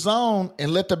bat through the zone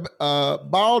and let the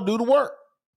ball do the work.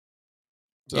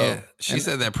 So, she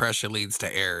said that pressure leads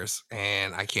to errors,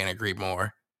 and I can't agree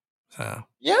more. So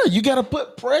yeah, you got to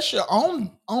put pressure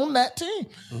on that team.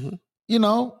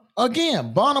 Mm-hmm.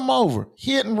 Again, bunt them over,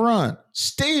 hit and run,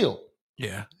 steal.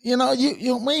 Yeah. We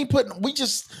ain't putting. We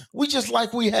just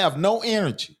like we have no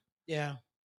energy. Yeah.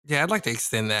 Yeah, I'd like to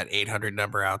extend that 800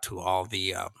 number out to all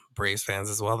the Braves fans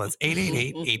as well. That's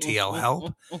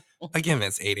 888-ATL-HELP. Again,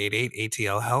 that's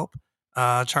 888-ATL-HELP.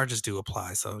 Charges do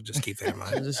apply, so just keep that in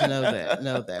mind. Just know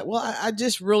that. Well, I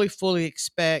just really fully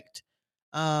expect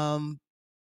our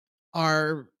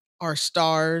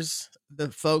stars,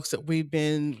 the folks that we've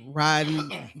been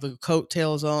riding the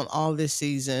coattails on all this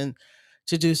season,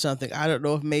 to do something. I don't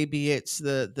know if maybe it's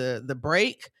the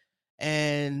break,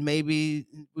 and maybe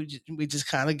we just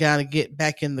kind of got to get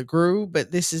back in the groove.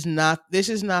 But this is not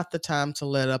the time to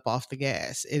let up off the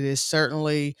gas. It is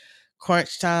certainly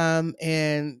crunch time,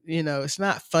 and it's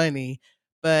not funny,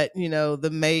 But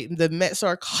the Mets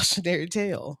are a cautionary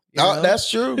tale. You know? That's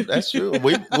true. That's true.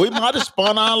 We might have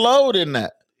spun our load in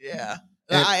that. Yeah.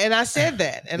 And- I said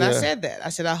that. And I Yeah. said that. I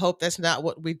said, I hope that's not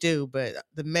what we do. But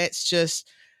the Mets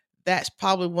that's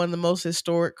probably one of the most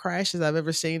historic crashes I've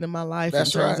ever seen in my life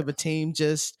That's in terms right. of a team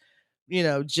just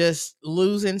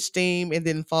losing steam and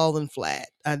then falling flat.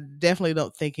 I definitely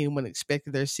don't think anyone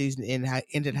expected their season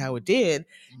ended how it did.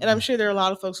 And I'm sure there are a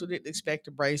lot of folks who didn't expect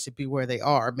the Braves to be where they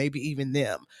are, maybe even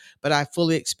them. But I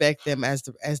fully expect them as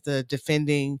the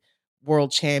defending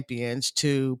world champions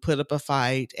to put up a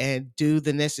fight and do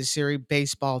the necessary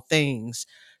baseball things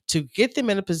to get them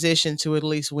in a position to at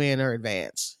least win or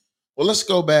advance. Well, let's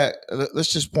go back.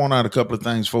 Let's just point out a couple of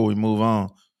things before we move on.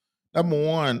 Number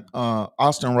one,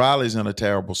 Austin Riley's in a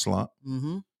terrible slump.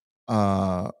 Mm-hmm.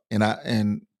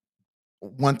 And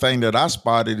one thing that I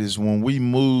spotted is when we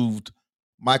moved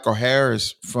Michael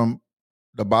Harris from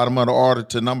the bottom of the order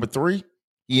to number 3,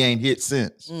 he ain't hit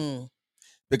since.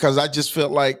 Because I just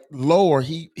felt like lower,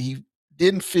 he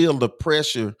didn't feel the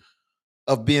pressure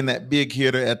of being that big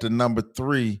hitter at the number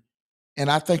 3. And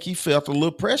I think he felt a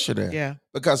little pressure there. Yeah.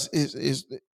 Because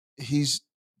he's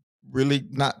really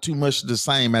not too much the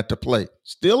same at the plate.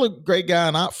 Still a great guy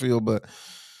in outfield, but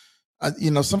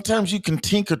sometimes you can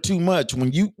tinker too much.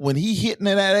 When he hitting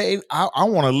it at 8, I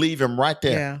want to leave him right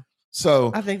there. Yeah.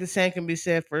 So I think the same can be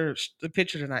said for the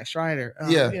pitcher tonight, Strider.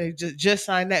 Yeah. Just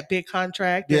signed that big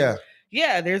contract. Yeah.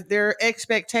 Yeah, there are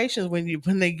expectations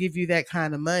when they give you that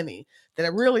kind of money. That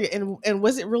it really and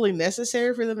was it really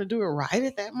necessary for them to do it right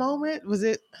at that moment? Was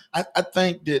it? I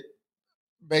think that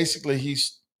basically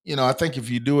I think if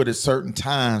you do it at certain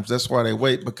times, that's why they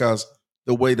wait, because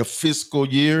the way the fiscal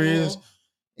year is,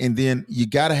 and then you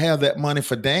got to have that money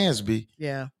for Dansby.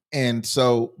 Yeah. And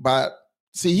so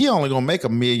he only gonna make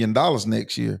 $1 million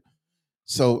next year.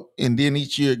 So, and then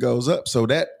each year it goes up. So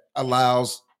that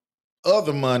allows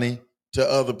other money to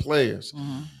other players.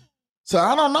 Mm-hmm. So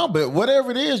I don't know, but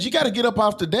whatever it is, you got to get up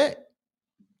off the deck.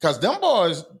 Because them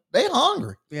boys, they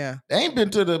hungry. Yeah. They ain't been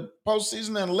to the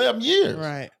postseason in 11 years.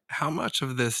 Right. How much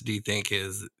of this do you think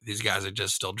is these guys are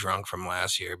just still drunk from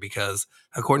last year? Because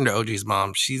according to OG's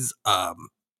mom, she's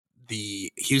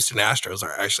the Houston Astros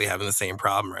are actually having the same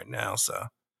problem right now. So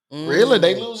Really?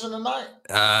 They losing tonight?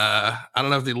 I don't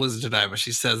know if they lose tonight, but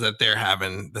she says that they're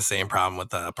having the same problem with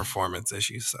performance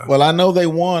issues. So Well, I know they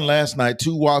won last night,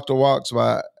 2 walk-to-walks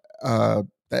by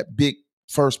that big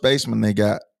first baseman they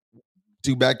got,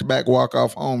 2 back-to-back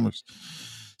walk-off homers.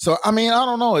 So, I mean, I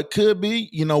don't know. It could be,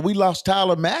 we lost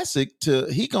Tyler Masick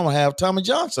he going to have Tommy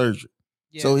John surgery.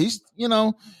 Yeah. So he's,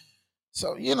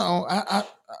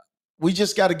 we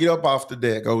just got to get up off the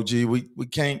deck, OG. We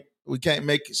can't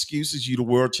make excuses. You the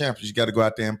world champions. You got to go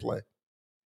out there and play.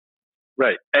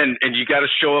 Right. And you got to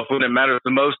show up when it matters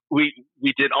the most. We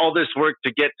did all this work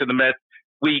to get to the Mets.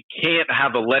 We can't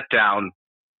have a letdown,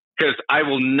 because I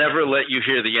will never let you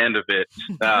hear the end of it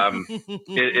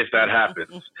if that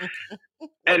happens.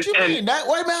 What you mean? Wait a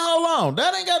minute, hold on.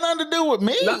 That ain't got nothing to do with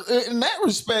me in that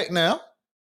respect now.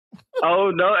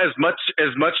 Oh, no, as much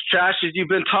trash as you've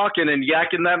been talking and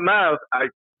yakking that mouth,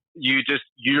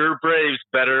 your Braves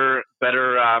better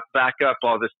back up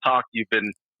all this talk you've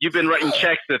been writing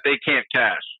checks that they can't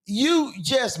cash. You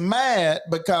just mad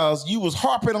because you was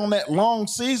harping on that long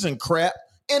season crap,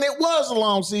 and it was a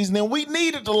long season, and we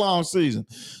needed the long season.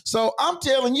 So I'm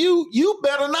telling you, you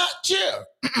better not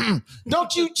cheer.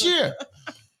 Don't you cheer.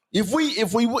 If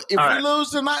we lose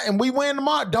tonight and we win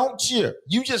tomorrow, don't cheer.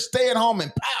 You just stay at home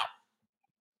and pout.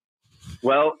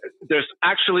 Well, there's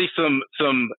actually some.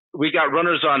 We got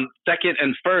runners on second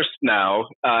and first now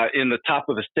in the top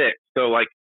of the sixth. So,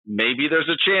 maybe there's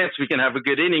a chance we can have a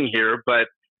good inning here, but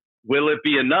will it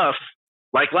be enough?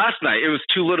 Like last night, it was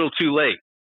too little, too late.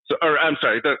 So, or I'm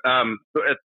sorry,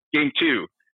 game 2,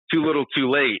 too little, too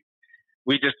late.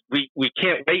 We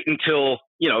can't wait until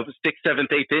the 6th, 7th,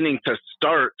 8th inning to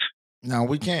start. No,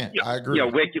 we can't. I agree.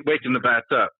 Waking the bats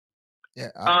up. Yeah,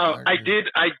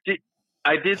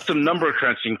 I did some number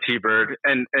crunching, T-Bird,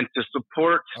 and to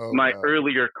support my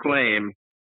earlier claim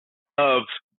of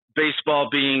baseball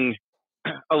being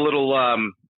a little,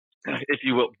 if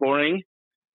you will, boring.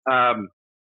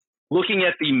 Looking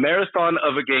at the marathon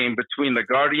of a game between the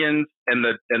Guardians and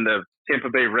the Tampa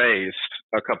Bay Rays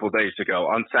a couple days ago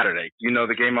on Saturday. Do you know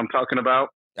the game I'm talking about?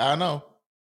 I know.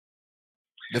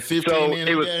 The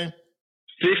 15-inning game?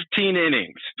 15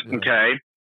 innings, yeah. Okay?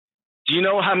 Do you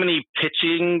know how many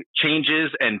pitching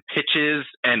changes and pitches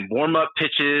and warm-up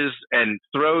pitches and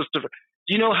throws? Do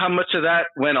you know how much of that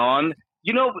went on?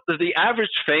 The average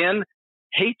fan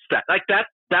hates that.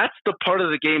 That's the part of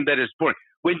the game that is boring.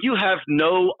 When you have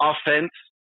no offense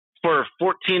for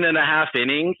 14 and a half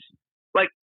innings. Like,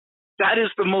 that is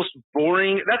the most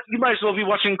boring. You might as well be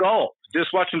watching golf, just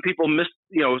watching people miss,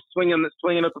 swinging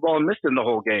at the ball and missing the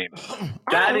whole game.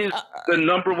 That is the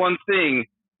number one thing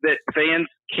that fans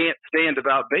can't stand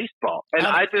about baseball. And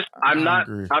I'm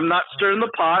not stirring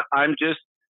the pot. I'm just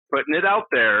putting it out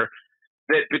there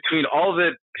that between all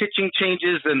the pitching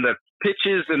changes and the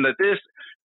pitches and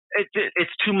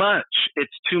it's too much.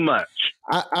 It's too much.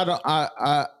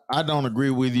 I don't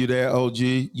agree with you there, OG.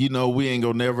 We ain't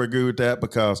gonna never agree with that,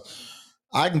 because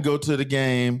I can go to the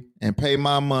game and pay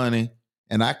my money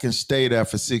and I can stay there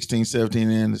for 16, 17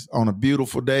 innings on a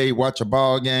beautiful day, watch a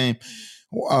ball game,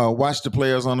 watch the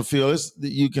players on the field.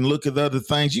 You can look at the other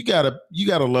things. You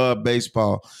gotta love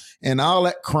baseball, and all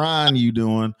that crying you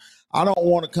doing. I don't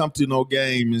want to come to no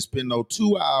game and spend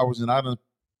 2 hours and I done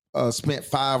spent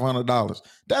 $500.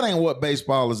 That ain't what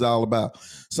baseball is all about.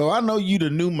 So I know you the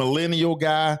new millennial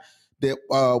guy that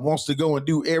wants to go and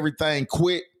do everything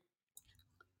quick.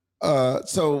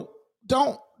 So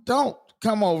don't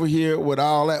come over here with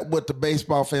all that what the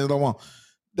baseball fans don't want.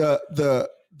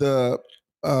 The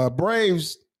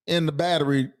Braves in the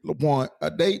Battery won.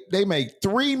 They made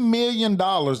 $3 million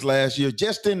last year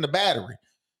just in the Battery.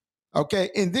 Okay,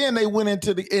 and then they went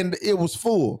into and it was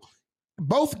full.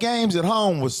 Both games at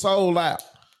home was sold out.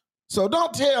 So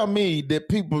don't tell me that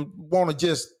people want to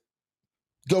just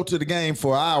go to the game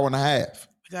for an hour and a half.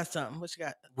 You got something? What you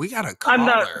got? We got a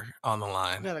caller on the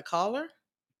line. You got a caller?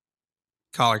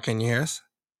 Caller, can you hear us?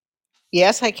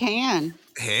 Yes, I can.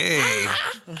 Hey.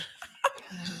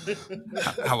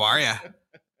 How are you?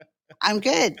 I'm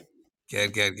good.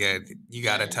 Good. You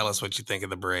got to tell us what you think of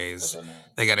the Braves.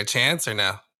 They got a chance or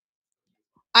no?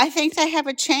 I think they have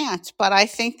a chance, but I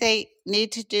think they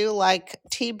need to do like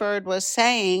T-Bird was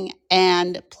saying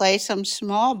and play some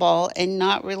small ball and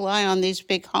not rely on these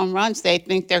big home runs they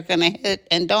think they're going to hit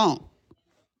and don't.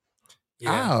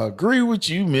 Yeah. I agree with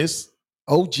you, Miss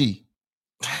OG.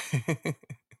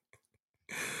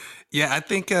 Yeah, I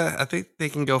think they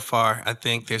can go far. I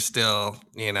think they're still,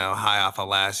 high off of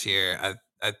last year.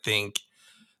 I think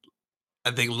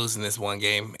losing this one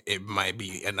game, it might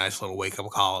be a nice little wake-up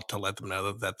call to let them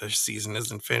know that their season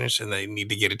isn't finished and they need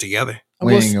to get it together.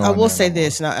 I will say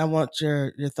this, and I want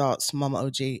your thoughts, Mama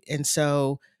OG. And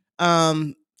so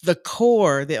the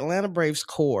Atlanta Braves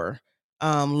core,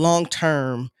 long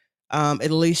term,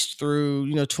 at least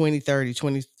through 2030,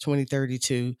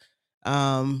 2032,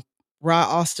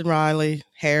 Austin Riley,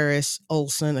 Harris,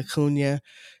 Olsen, Acuna.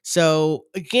 So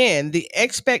again, the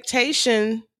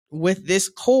expectation with this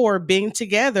core being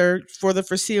together for the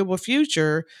foreseeable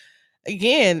future,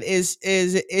 again, is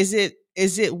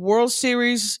it World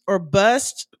Series or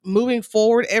bust moving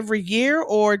forward every year,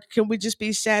 or can we just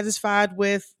be satisfied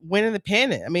with winning the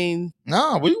pennant? I mean,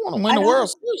 no, we want to win the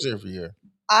World Series every year.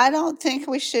 I don't think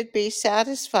we should be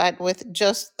satisfied with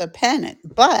just the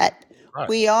pennant, but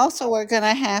we also are going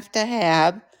to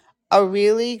have a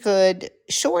really good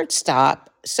shortstop.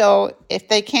 So if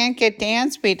they can't get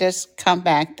Dansby to come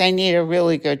back, they need a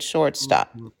really good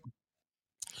shortstop.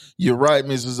 You're right,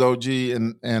 Mrs. OG,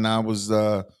 and I was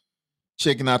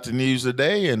checking out the news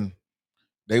today, and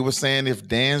they were saying if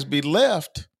Dansby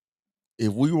left,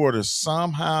 if we were to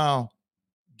somehow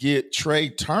get Trey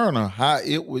Turner, how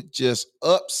it would just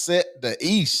upset the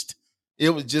East.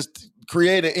 It would just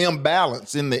create an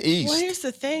imbalance in the East. Well, here's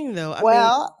the thing, though.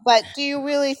 But do you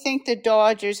really think the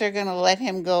Dodgers are going to let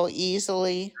him go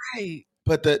easily? Right.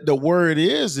 But the word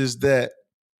is that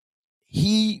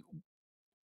he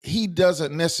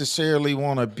doesn't necessarily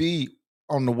want to be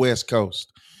on the West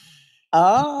Coast.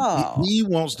 Oh, he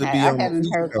wants to be on the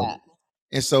East Coast. That.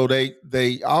 And so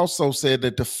they also said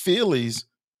that the Phillies,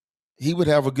 he would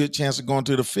have a good chance of going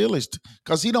to the Phillies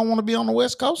because he don't want to be on the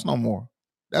West Coast no more.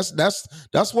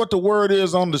 That's what the word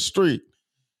is on the street.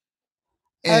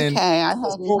 And okay, I hadn't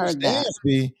heard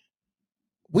Dansby,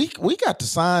 that. We got to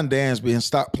sign Dansby and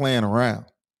stop playing around.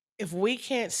 If we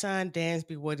can't sign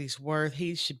Dansby what he's worth,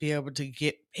 he should be able to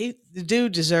get. The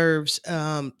dude deserves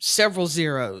several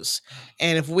zeros,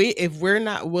 and if we're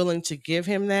not willing to give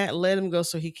him that, let him go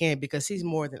so he can, because he's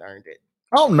more than earned it.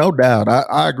 Oh, no doubt.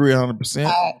 I agree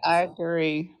 100%. I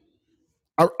agree.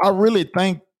 I really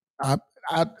think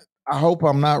I hope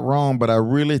I'm not wrong, but I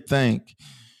really think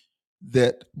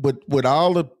that with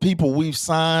all the people we've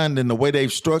signed and the way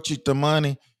they've structured the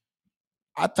money,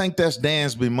 I think that's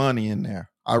Dansby money in there.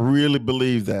 I really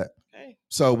believe that. Okay.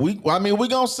 So we're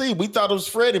gonna see. We thought it was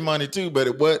Freddie money too, but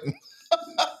it wasn't.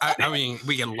 I mean,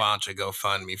 we can launch a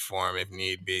GoFundMe for him if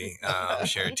need be. I'm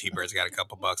sure T-Bird's got a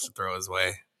couple bucks to throw his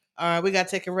way. All right, we got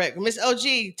to take a break. Miss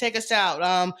OG, take us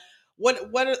out.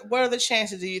 what are the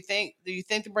chances? Do you think the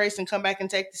Braves can come back and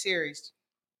take the series?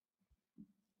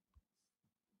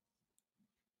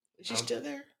 Is she still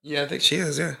there? Yeah, I think she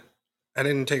is. Yeah, I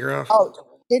didn't take her off. Oh,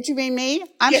 did you mean me?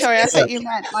 I'm Yes, sorry. I yes. thought you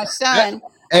meant my That- son.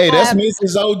 hey, that's Um,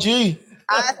 Mrs. OG.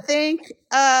 I think,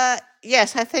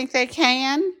 yes, I think they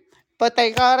can, but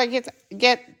they gotta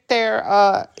get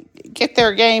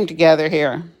their game together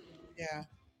here. Yeah.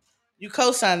 You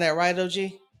co-signed that, right,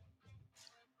 OG?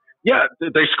 Yeah,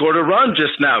 they scored a run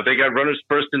just now. They got runners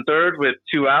first and third with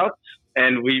 2 outs,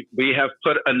 and we have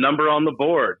put a number on the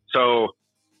board. So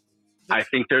I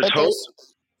think there's But hope,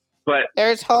 but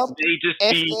there's hope they just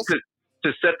if be this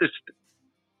to set this.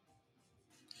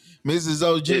 Mrs.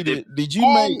 OG, It, did you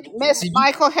make? and Miss Did you?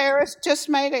 Michael Harris just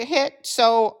made a hit,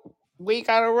 so we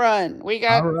got to run. We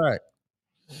got All right,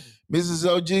 Mrs.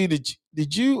 OG,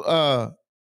 did you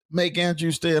make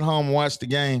Andrew stay at home and watch the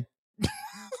game?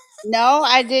 No,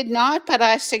 I did not, but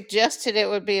I suggested it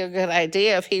would be a good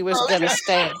idea if he was going to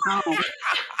stay at home.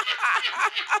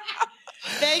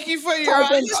 Thank you for your I've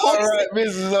been All right,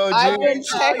 Mrs. OG. I've been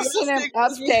Oh, texting him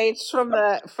updates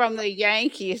from the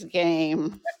Yankees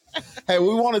game. Hey,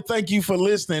 we want to thank you for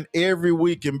listening every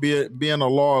week and being a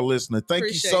loyal listener. Thank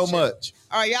you so Appreciate you. much.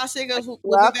 All right, y'all see us. We'll be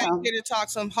back Welcome. here to talk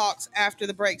some Hawks after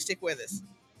the break. Stick with us.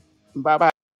 Bye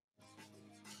bye.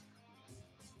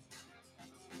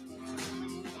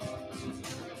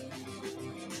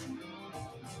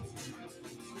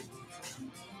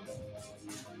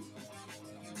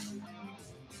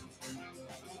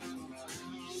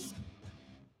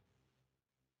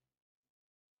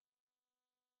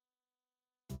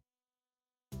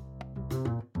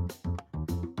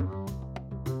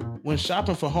 When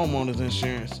shopping for homeowners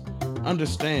insurance,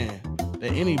 understand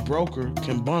that any broker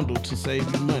can bundle to save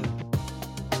you money.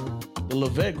 The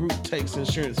Levette Group takes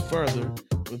insurance further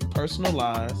with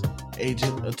personalized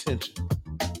agent attention.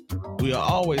 We are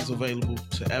always available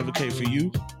to advocate for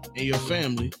you and your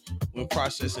family when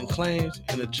processing claims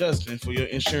and adjusting for your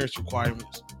insurance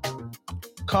requirements.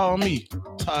 Call me,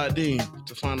 Todd Dean,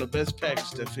 to find the best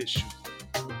package that fits you.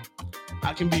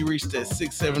 I can be reached at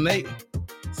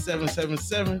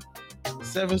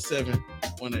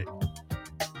 678-777-7718.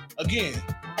 Again,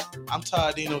 I'm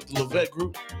Todd Dean of the Levette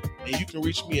Group, and you can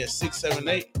reach me at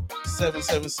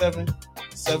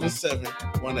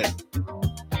 678-777-7718.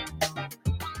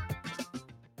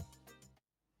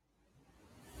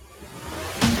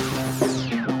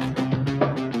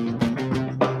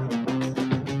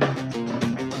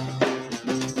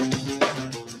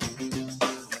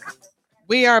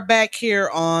 We are back here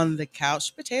on the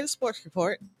Couch Potato Sports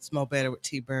Report. It's Mo Better with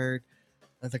T-Bird,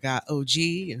 the guy OG,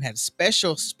 and had a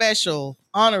special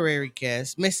honorary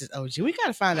guest, Mrs. OG. We got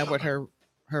to find out what her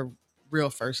real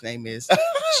first name is.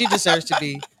 She deserves to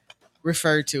be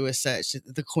referred to as such,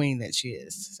 the queen that she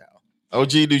is. So,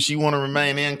 OG, does she want to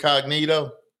remain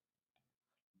incognito?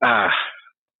 I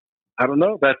don't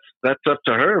know. That's up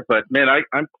to her. But man,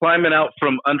 I'm climbing out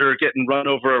from under, getting run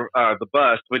over the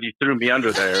bus when you threw me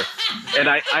under there, and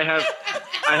I have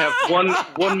one.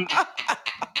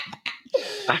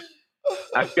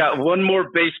 I've got one more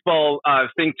baseball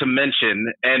thing to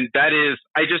mention, and that is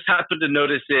I just happened to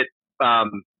notice it.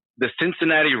 The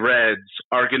Cincinnati Reds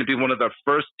are going to be one of the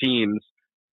first teams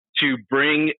to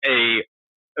bring a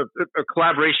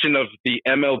collaboration of the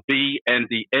MLB and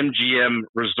the MGM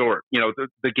resort,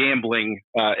 the gambling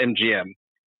MGM.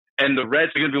 And the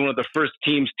Reds are going to be one of the first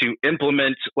teams to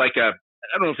implement I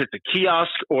don't know if it's a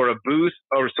kiosk or a booth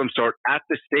or some sort at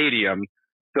the stadium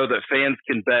so that fans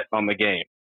can bet on the game.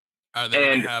 Are they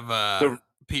going to have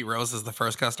Pete Rose as the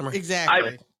first customer?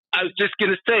 exactly. I was just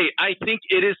going to say, I think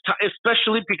it is,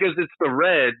 especially because it's the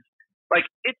Reds,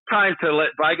 it's time to let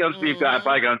bygones be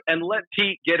bygones and let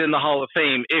Pete get in the Hall of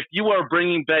Fame if you are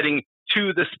bringing betting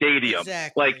to the stadium.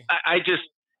 Exactly. I just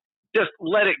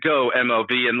let it go,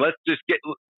 MLB, and let's just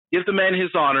give the man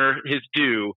his honor, his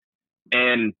due,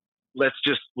 and let's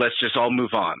just all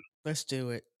move on. Let's do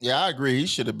it. Yeah, I agree. He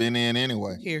should have been in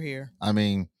anyway. Here. I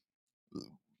mean,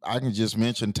 I can just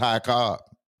mention Ty Cobb.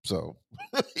 So,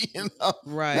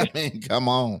 Right. I mean, come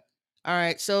on. All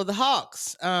right. So the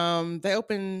Hawks, they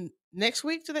open next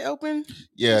week. Do they open?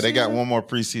 Yeah, they got one more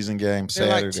preseason game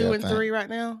They're Saturday. like 2-3 right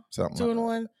now. Something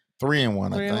 2-1.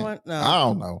 3-1, I think. 3-1? No. I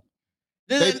don't know.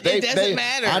 It doesn't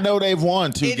matter. I know they've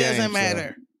won 2 games. It doesn't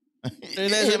matter. It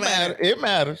doesn't matter. It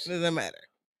matters. It doesn't matter.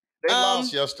 They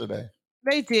lost yesterday.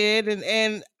 They did,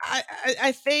 and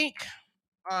I think.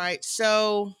 All right,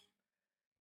 so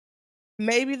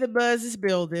maybe the buzz is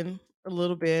building a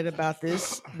little bit about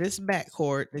this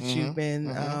backcourt that you've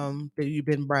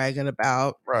been bragging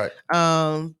about. Right.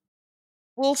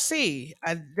 we'll see.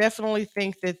 I definitely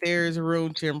think that there's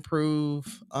room to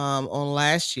improve on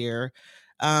last year.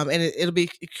 And it'll be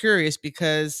curious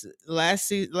because last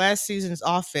season's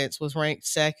offense was ranked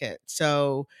second.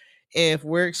 So if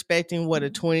we're expecting what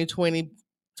a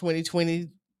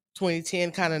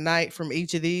 2010 kind of night from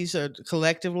each of these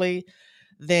collectively,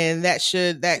 then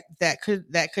that could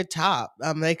top.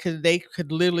 They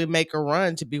could literally make a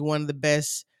run to be one of the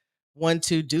best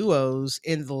 1-2 duos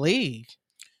in the league.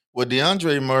 Well,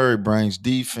 DeAndre Murray brings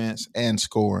defense and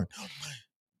scoring.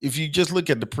 If you just look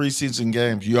at the preseason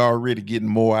games, you're already getting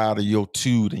more out of your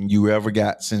two than you ever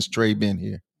got since Trey been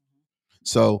here.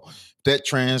 So that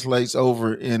translates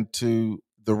over into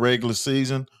the regular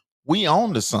season. We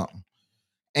on to something.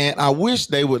 And I wish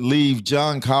they would leave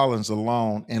John Collins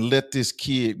alone and let this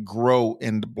kid grow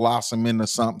and blossom into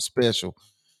something special.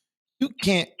 You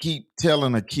can't keep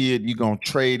telling a kid you're going to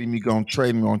trade him, you're going to trade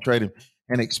him, you're going to trade him,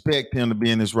 and expect him to be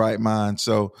in his right mind.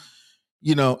 So,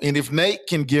 and if Nate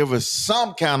can give us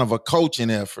some kind of a coaching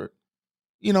effort,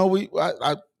 we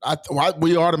ought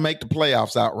to make the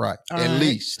playoffs outright, at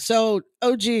least. So,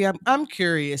 OG, I'm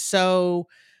curious. So,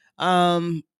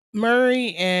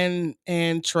 Murray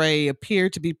and Trey appear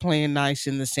to be playing nice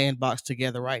in the sandbox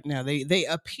together right now. They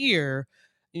appear,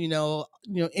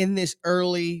 in this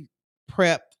early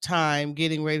prep time,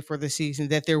 getting ready for the season,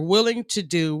 that they're willing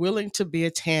to be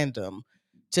a tandem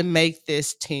to make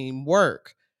this team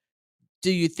work.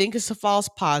 Do you think it's a false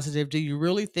positive? Do you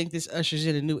really think this ushers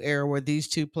in a new era where these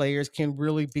two players can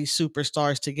really be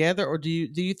superstars together, or do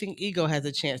you think ego has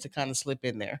a chance to kind of slip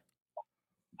in there?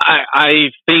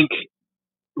 I think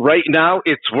right now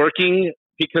it's working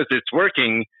because it's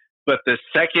working, but the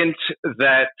second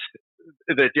that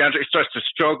DeAndre starts to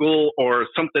struggle or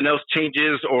something else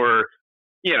changes, or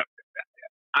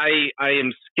I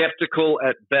am skeptical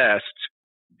at best,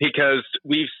 because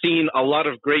we've seen a lot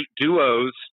of great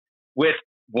duos with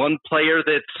one player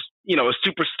that's a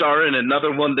superstar and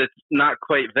another one that's not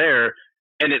quite there,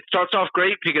 and it starts off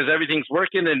great because everything's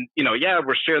working and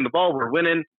we're sharing the ball, we're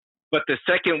winning, but the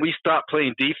second we stop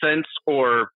playing defense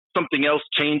or something else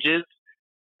changes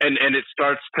and it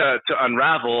starts to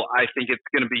unravel, I think it's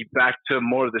going to be back to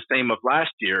more of the same of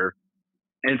last year.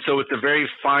 And so it's a very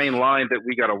fine line that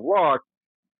we got to walk.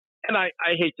 And I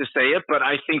hate to say it, but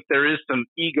I think there is some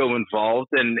ego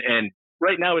involved. And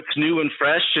right now it's new and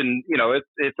fresh, and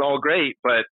it's all great.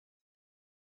 But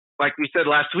like we said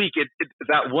last week,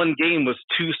 that one game was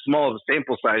too small of a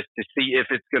sample size to see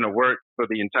if it's going to work for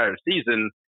the entire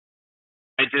season.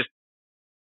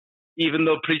 Even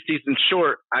though preseason's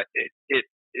short,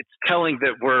 it's telling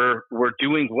that we're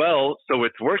doing well, so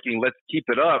it's working. Let's keep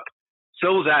it up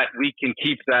so that we can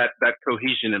keep that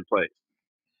cohesion in place.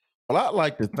 Well, I'd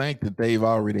like to think that they've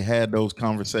already had those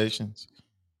conversations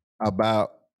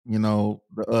about, the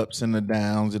ups and the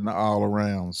downs and the all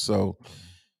around. So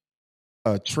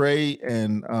Trey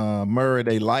and Murray,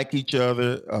 they like each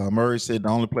other. Murray said the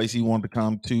only place he wanted to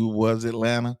come to was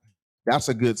Atlanta. That's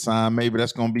a good sign. Maybe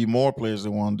that's going to be more players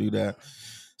that want to do that.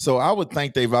 So I would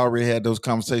think they've already had those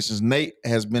conversations. Nate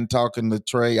has been talking to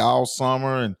Trey all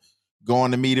summer and going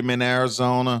to meet him in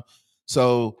Arizona.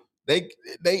 So they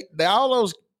all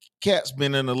those cats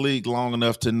been in the league long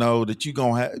enough to know that you're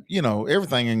going to have,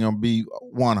 everything ain't going to be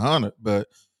 100. But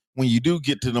when you do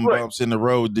get to them bumps in the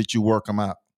road, that you work them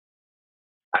out.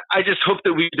 I just hope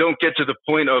that we don't get to the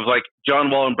point of like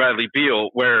John Wall and Bradley Beal,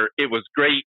 where it was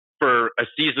great for a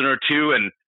season or two,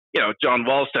 and John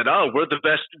Wall said, "Oh, we're the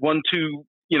best 1-2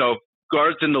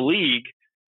 guards in the league,"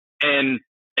 and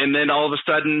then all of a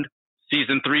sudden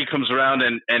season 3 comes around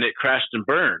and it crashed and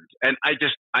burned. And I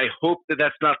hope that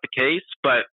that's not the case,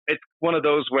 but it's one of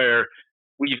those where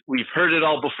we've heard it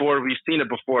all before, we've seen it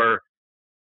before.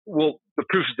 Well, the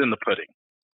proof is in the pudding.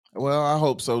 Well, I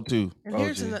hope so too. And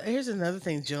here's another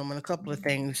thing, gentlemen. A couple of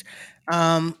things.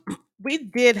 We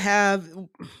did have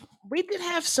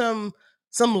some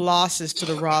losses to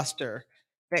the roster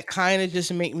that kind of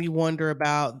just make me wonder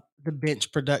about the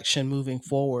bench production moving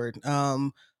forward.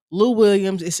 Lou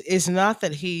Williams, it's not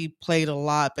that he played a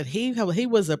lot, but he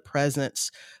was a presence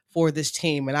for this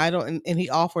team, and he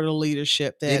offered a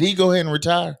leadership that. Did he go ahead and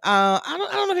retire? I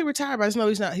don't know if he retired, but I just know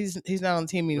he's not on the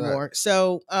team anymore. Right.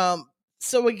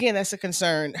 So again, that's a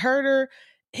concern. Herter,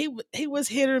 he was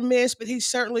hit or miss, but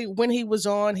when he was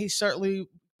on, he certainly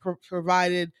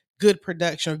provided good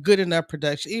production or good enough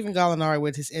production. Even Gallinari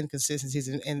with his inconsistencies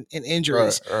and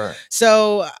injuries. Right.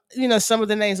 So some of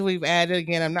the names that we've added,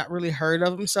 again, I've not really heard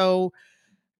of them. So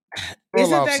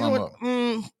isn't that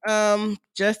going?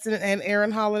 Justin and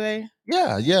Aaron Holiday.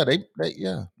 Yeah, they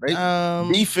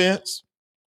defense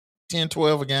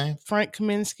 10-12 a game. Frank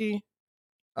Kaminsky,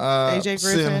 AJ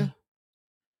Griffin.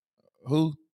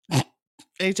 Who?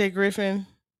 AJ Griffin,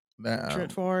 Nah,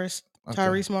 Trent Forrest, okay.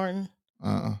 Tyrese Martin.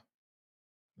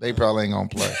 They probably ain't gonna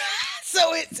play.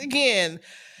 So it's again,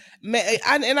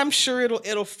 and I'm sure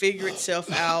it'll figure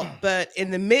itself out. But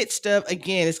in the midst of,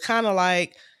 again, it's kind of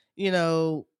like,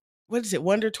 what is it?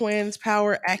 Wonder Twins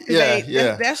power activate.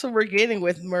 Yeah. That's what we're getting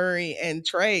with Murray and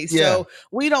Trey. Yeah. So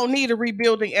we don't need a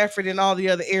rebuilding effort in all the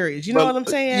other areas. You know what I'm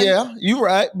saying? Yeah, you're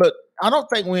right. But I don't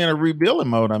think we're in a rebuilding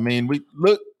mode. I mean,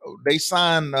 they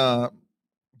signed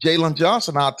Jalen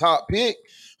Johnson, our top pick,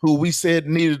 who we said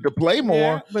needed to play more.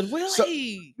 Yeah, but will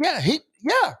he?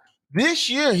 Yeah. This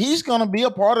year he's going to be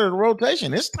a part of the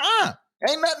rotation. It's time.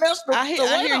 Ain't nothing else to I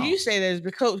hear you say that it's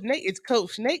because Nate. It's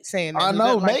Coach Nate saying that. I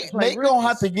know Nate gonna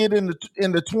have to get in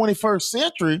the 21st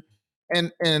century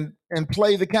and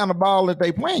play the kind of ball that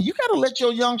they playing. You got to let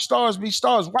your young stars be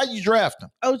stars. Why you draft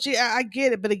them? OG, I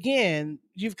get it, but again,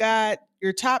 you've got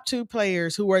your top two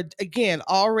players who are again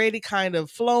already kind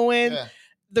of flowing. Yeah.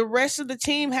 The rest of the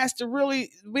team has to really.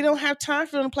 We don't have time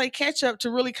for them to play catch up to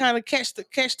really kind of catch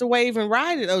the wave and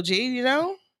ride it. OG,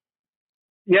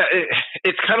 Yeah,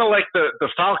 it's kind of like the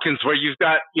Falcons, where you've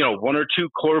got one or two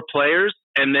core players,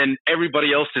 and then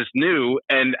everybody else is new.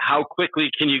 And how quickly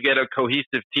can you get a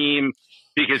cohesive team?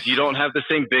 Because you don't have the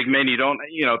same big men. You don't,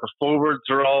 the forwards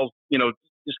are all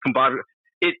just combined.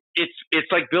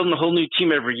 It's like building a whole new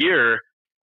team every year.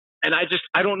 And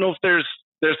I don't know if there's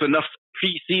enough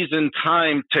preseason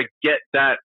time to get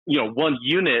that one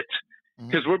unit,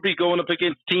 because we'll be going up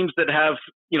against teams that have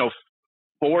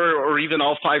 4 or even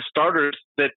all 5 starters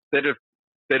that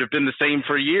have been the same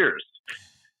for years.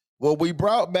 Well, we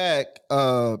brought back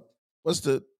what's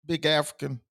the big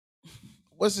African?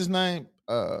 What's his name?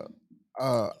 I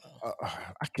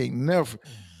can't never.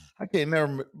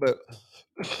 But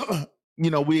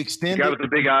we extended. The guy with the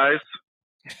big eyes.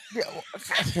 Yeah.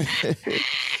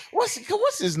 What's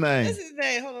his name? What's his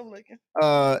name? Hold on, I'm looking.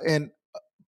 And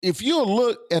if you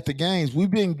look at the games, we've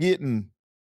been getting,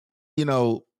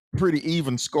 pretty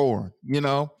even scoring.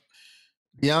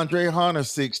 DeAndre Hunter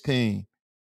 16,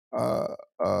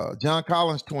 John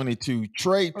Collins 22,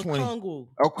 Trey 20,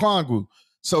 Okongwu.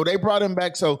 So they brought him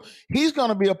back. So he's going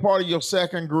to be a part of your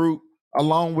second group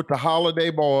along with the Holiday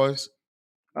boys.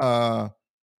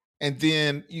 And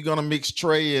then you're going to mix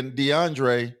Trey and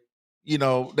DeAndre.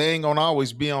 They ain't going to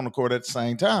always be on the court at the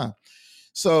same time.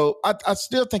 So I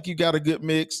still think you got a good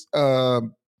mix. I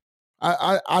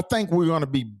think we're going to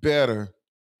be better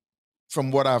from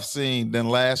what I've seen than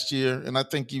last year. And I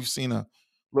think you've seen a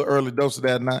little early dose of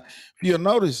that. Now, if you'll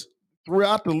notice,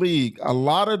 throughout the league, a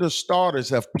lot of the starters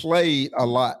have played a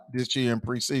lot this year in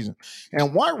preseason.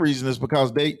 And one reason is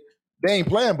because they ain't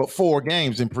playing but 4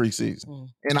 games in preseason.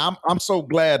 And I'm so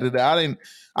glad that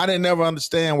I didn't never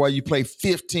understand why you play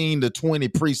 15 to 20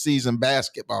 preseason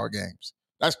basketball games.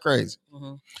 That's crazy.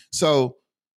 So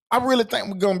I really think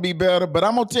we're going to be better, but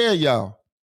I'm going to tell y'all,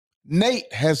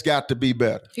 Nate has got to be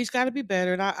better. He's got to be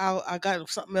better. And I got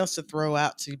something else to throw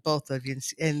out to both of you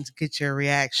and get your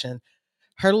reaction.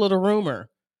 Heard a little rumor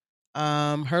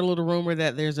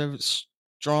that there's a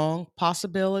strong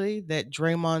possibility that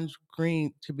Draymond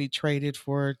Green could be traded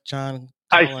for John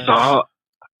Collins. I saw.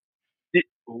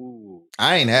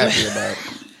 I ain't happy about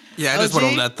it. Yeah, I just want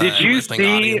to let the listening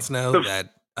audience know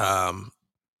that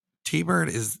T-Bird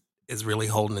is really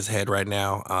holding his head right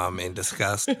now in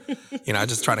disgust. I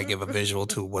just trying to give a visual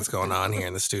to what's going on here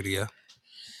in the studio.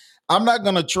 I'm not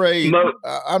going to trade.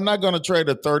 I'm not going to trade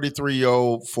a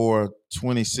 33-year-old for a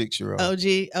 26-year-old.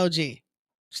 OG,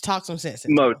 just talk some sense.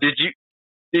 Mo, did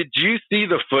you see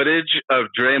the footage of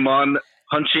Draymond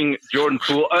punching Jordan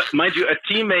Poole? Mind you, a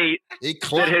teammate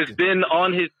that has been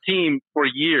on his team for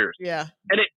years. Yeah,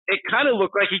 and it kind of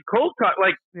looked like he cold cut.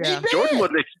 Like Jordan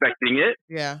wasn't expecting it.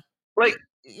 Yeah,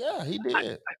 yeah, he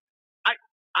did.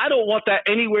 I don't want that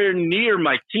anywhere near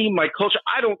my team, my culture.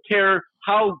 I don't care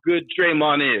how good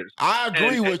Draymond is. I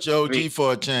agree with you, OG,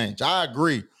 for a change. I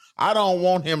agree. I don't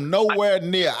want him nowhere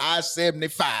near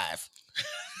I-75.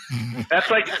 That's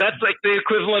like the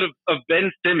equivalent of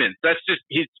Ben Simmons. That's just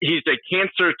he's a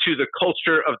cancer to the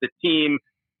culture of the team,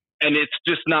 and it's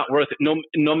just not worth it.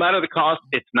 No matter the cost,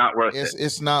 it's not worth it.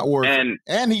 It's not worth it.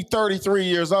 And he's 33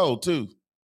 years old too.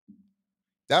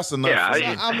 That's enough.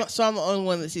 Yeah, I'm the only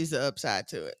one that sees the upside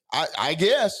to it. I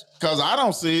guess, because I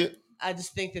don't see it. I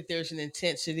just think that there's an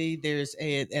intensity, there's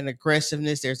an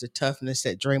aggressiveness, there's a toughness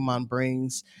that Draymond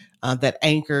brings that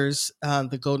anchors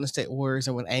the Golden State Warriors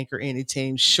and would anchor any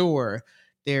team. Sure,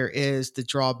 there is the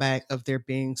drawback of there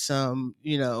being some,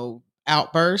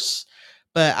 outbursts,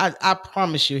 but I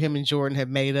promise you, him and Jordan have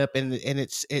made up, and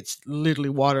it's literally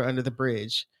water under the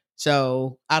bridge.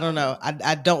 So I don't know.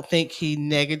 I don't think he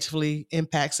negatively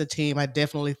impacts the team. I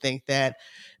definitely think that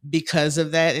because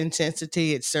of that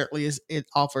intensity, it certainly is. It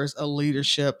offers a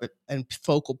leadership and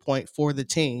focal point for the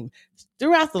team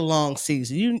throughout the long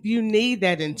season. You need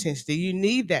that intensity. You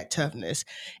need that toughness,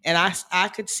 and I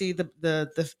could see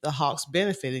the Hawks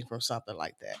benefiting from something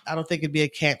like that. I don't think it'd be a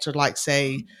cancer like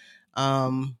say,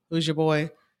 who's your boy?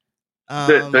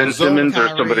 Ben Simmons or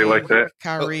somebody like that.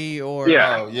 Kyrie or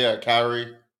Yeah. Oh yeah,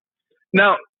 Kyrie.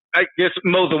 Now, I guess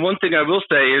Mo, the one thing I will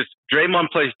say is Draymond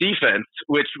plays defense,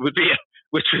 which would be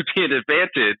an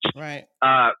advantage. right.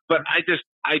 But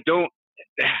I don't.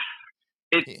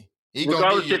 He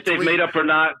Regardless if they've made up or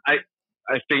not, I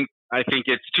think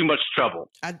it's too much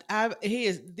trouble.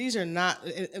 These are not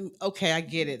okay. I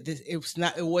get it.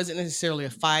 It wasn't necessarily a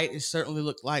fight. It certainly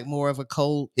looked like more of a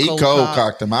cold. He cold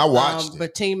cocked him. I watched it.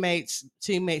 But teammates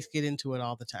get into it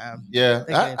all all the time. Yeah,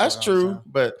 that's true.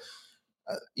 But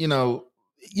he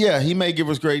may give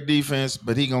us great defense,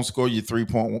 but he gonna score you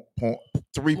 3.1 points.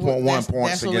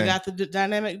 That's what we got the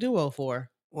dynamic duo for.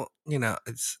 Well,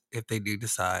 it's if they do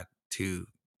decide to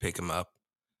pick him up,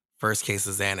 first case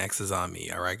of Xanax is on me.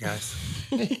 All right, guys.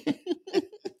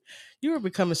 You were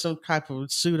becoming some type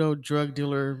of pseudo drug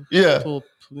dealer. Yeah,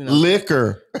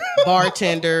 liquor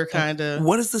bartender kind of.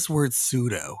 What is this word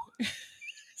pseudo?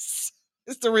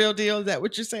 It's the real deal. Is that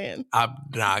what you're saying? I'm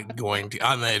not going to.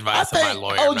 On the advice of my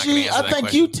lawyer. OG, I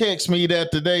think you text me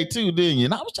that today too, didn't you?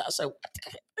 And I was trying to say, what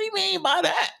do you mean by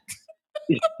that?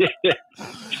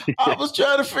 I was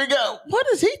trying to figure out what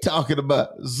is he talking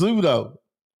about? Zudo.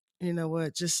 You know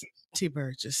what? Just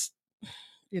T-Bird. Just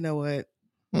you know what?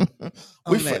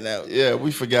 We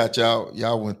forgot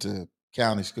y'all went to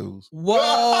county schools.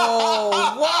 Whoa!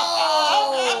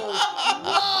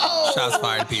 Shots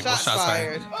fired, people. Shots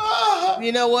fired.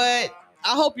 You know what?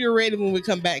 I hope you're ready when we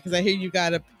come back because I hear you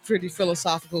got a pretty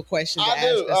philosophical question to ask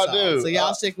us all. I do. So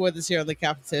y'all stick with us here on the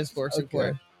Captain Ted Sports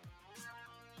Report.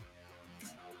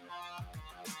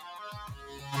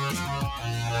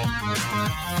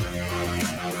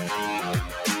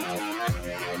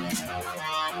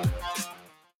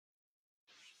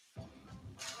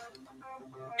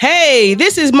 Hey,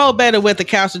 this is Mo Better with the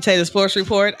Couch Potato Sports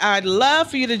Report. I'd love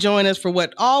for you to join us for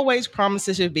what always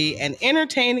promises to be an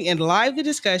entertaining and lively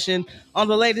discussion on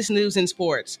the latest news in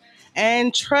sports.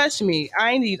 And trust me,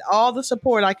 I need all the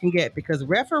support I can get because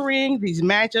refereeing these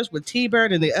matchups with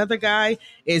T-Bird and the other guy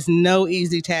is no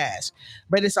easy task.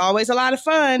 But it's always a lot of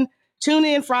fun. Tune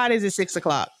in Fridays at 6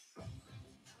 o'clock.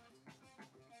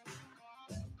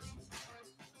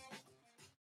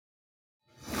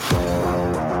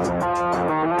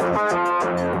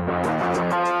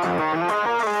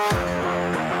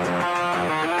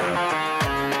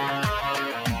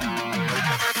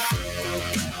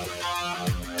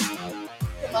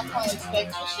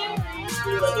 Thanks for sharing.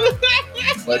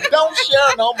 But don't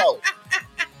share no more.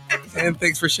 And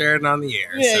thanks for sharing on the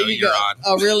air. Yeah, so you're on.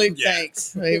 Oh, really? Yeah.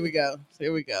 Thanks. Here we go.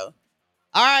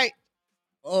 All right.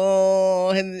 Oh,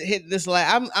 and hit this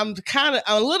I'm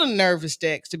a little nervous,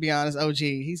 Dex, to be honest. OG.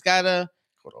 He's got a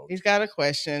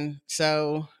question.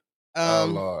 So oh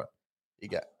Lord. You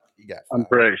got I'm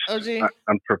braced. OG.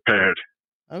 I'm prepared.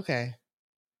 Okay.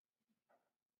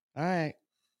 All right.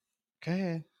 Go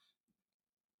ahead.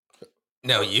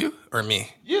 No, you or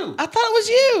me? You. I thought it was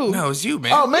you. No, it was you,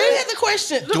 man. Oh, man. You had the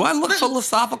question. Do I look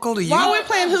philosophical to you? Why are we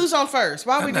playing who's on first?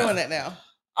 Why are we doing that now?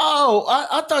 Oh,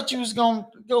 I thought you was going to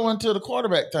go into the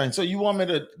quarterback thing. So you want me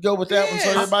to go with that one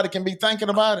so everybody can be thinking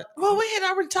about it? Well, we had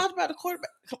already talked about the quarterback.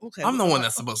 Okay. I'm the one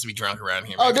that's supposed to be drunk around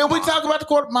here. Oh, did we talk about the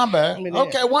quarterback? My bad.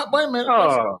 Okay, wait a minute.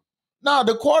 Oh. No,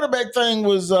 the quarterback thing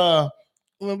was...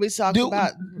 when we talked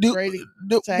about Brady.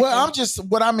 Well,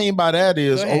 what I mean by that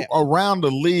is around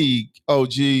the league,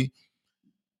 OG, do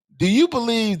you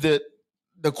believe that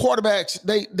the quarterbacks,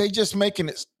 they just making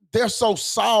it, they're so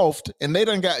soft and they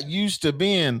done got used to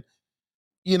being,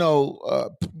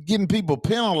 getting people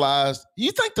penalized.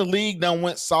 You think the league done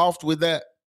went soft with that?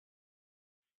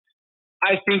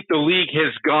 I think the league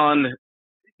has gone,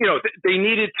 they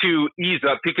needed to ease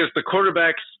up because the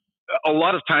quarterbacks a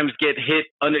lot of times get hit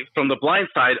from the blind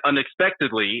side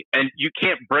unexpectedly, and you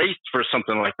can't brace for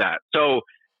something like that. So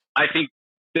I think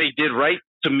they did right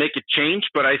to make a change,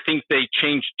 but I think they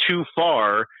changed too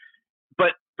far.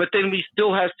 But then we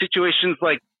still have situations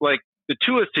like the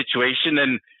Tua situation,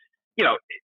 and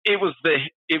it was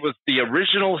the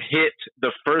original hit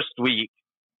the first week,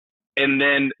 and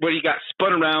then when he got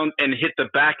spun around and hit the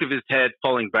back of his head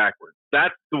falling backwards.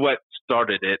 That's what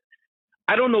started it.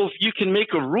 I don't know if you can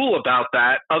make a rule about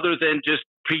that other than just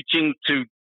preaching to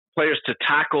players to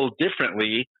tackle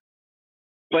differently.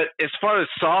 But as far as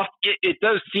soft, it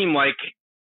does seem like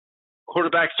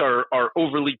quarterbacks are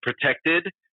overly protected,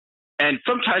 and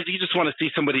sometimes you just want to see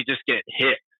somebody just get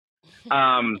hit.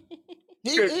 I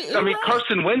mean,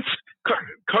 Carson Wentz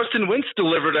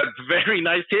delivered a very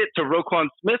nice hit to Roquan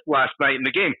Smith last night in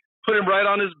the game, put him right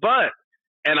on his butt.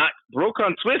 And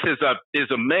Roquan Smith is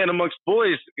a man amongst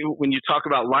boys when you talk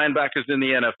about linebackers in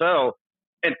the NFL.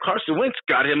 And Carson Wentz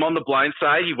got him on the blind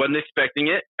side. He wasn't expecting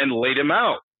it and laid him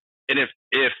out. And if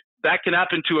that can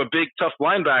happen to a big, tough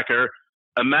linebacker,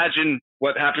 imagine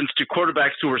what happens to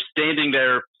quarterbacks who are standing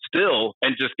there still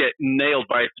and just get nailed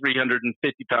by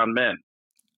 350-pound men.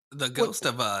 The ghost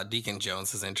of Deacon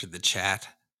Jones has entered the chat.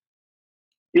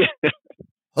 Yeah.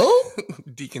 Who?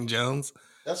 Deacon Jones.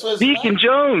 That's what Deacon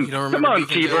Jones. You don't remember Come on,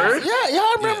 Deacon T-Bird. Jones? Yeah,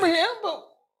 I remember him, but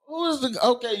who is the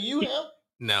okay? You him?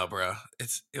 No, bro.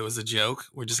 It was a joke.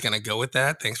 We're just gonna go with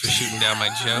that. Thanks for shooting down my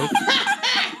joke.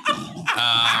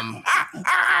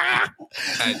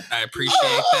 I appreciate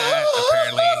that.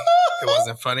 Apparently, it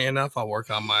wasn't funny enough. I'll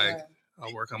work on my.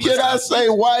 Can I say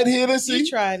White Hennessy? You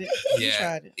tried it. Yeah. You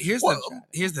tried it.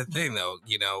 Here's the thing, though.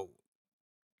 You know,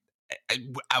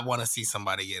 I want to see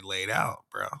somebody get laid out,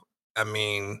 bro. I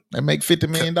mean, they make $50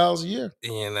 million a year.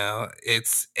 You know,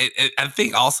 I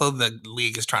think also the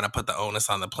league is trying to put the onus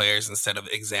on the players instead of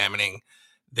examining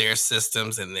their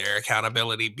systems and their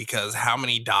accountability, because how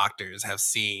many doctors have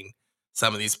seen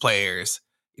some of these players?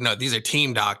 You know, these are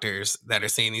team doctors that are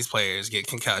seeing these players get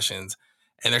concussions,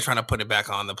 and they're trying to put it back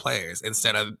on the players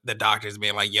instead of the doctors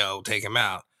being like, yo, take him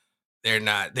out. They're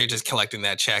not. They're just collecting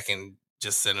that check and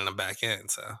just sending them back in.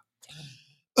 So,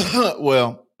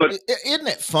 well, isn't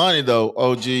it funny though,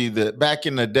 OG, that back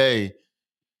in the day,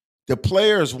 the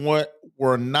players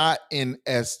were not in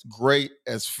as great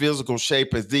as physical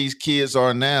shape as these kids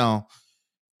are now,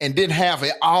 and didn't have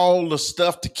all the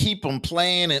stuff to keep them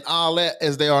playing and all that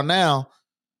as they are now.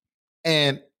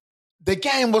 And the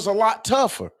game was a lot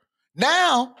tougher.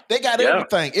 Now they got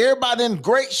everything. Everybody in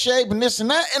great shape and this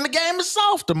and that, and the game is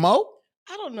softer, Mo.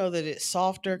 I don't know that it's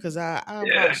softer because I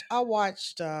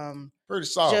watched pretty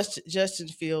soft Justin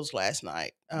Fields last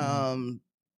night.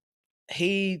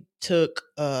 He took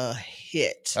a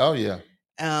hit. Oh yeah.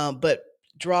 But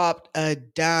dropped a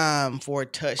dime for a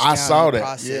touchdown. I saw that.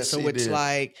 Process. Yes, so it's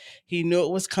like he knew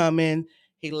it was coming.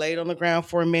 He laid on the ground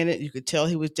for a minute. You could tell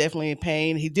he was definitely in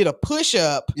pain. He did a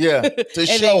push-up. Yeah, to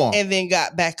show him. And then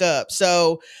got back up.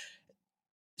 So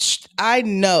I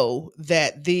know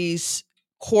that these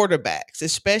quarterbacks,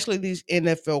 especially these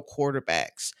NFL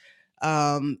quarterbacks,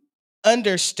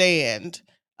 understand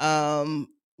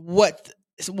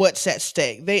what's at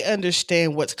stake. They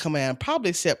understand what's coming out, probably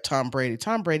except Tom Brady.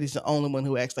 Tom Brady's the only one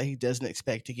who acts like he doesn't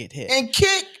expect to get hit. And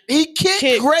he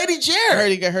kicked Grady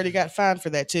Jarrett. I heard he got fined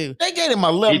for that too. They gave him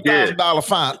a $11,000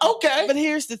 fine. Okay. But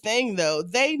here's the thing though.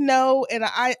 They know, and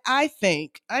I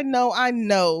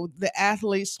know the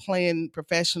athletes playing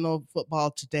professional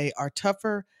football today are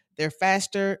tougher, they're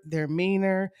faster, they're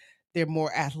meaner, they're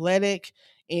more athletic,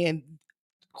 and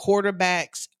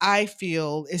quarterbacks, I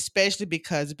feel, especially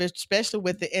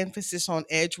with the emphasis on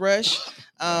edge rush,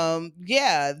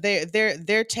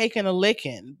 they're taking a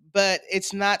licking, but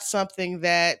it's not something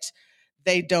that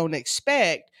they don't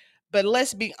expect. But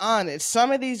let's be honest,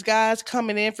 some of these guys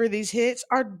coming in for these hits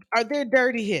are they're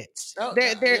dirty hits.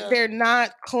 They're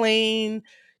not clean,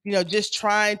 just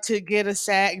trying to get a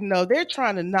sack. No, they're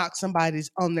trying to knock somebody's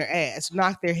on their ass,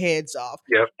 knock their heads off.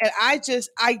 Yep. And I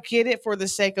get it for the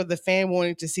sake of the fan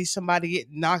wanting to see somebody get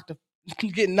knocked out. I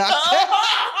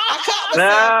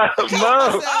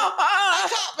caught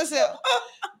myself.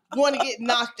 Want to get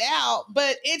knocked out,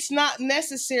 but it's not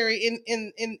necessary at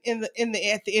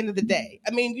the end of the day.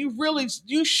 I mean,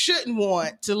 you shouldn't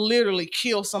want to literally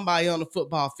kill somebody on a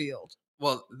football field.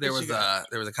 Well, there was a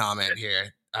comment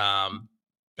here.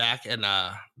 Back in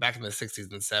the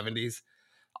 60s and 70s,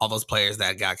 all those players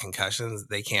that got concussions,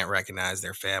 they can't recognize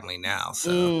their family now.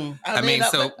 So I mean,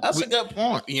 that's a good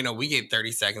point. We get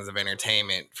 30 seconds of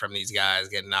entertainment from these guys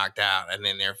getting knocked out, and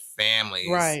then their families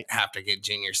have to get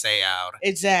Junior Seau,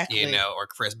 exactly, or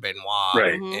Chris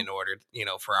Benoit in order,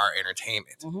 for our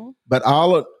entertainment. Mm-hmm. But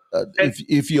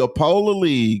if you poll the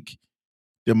league,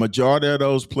 the majority of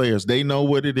those players, they know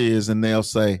what it is, and they'll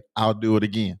say, "I'll do it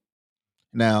again."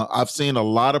 Now, I've seen a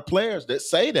lot of players that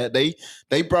say that. They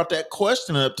brought that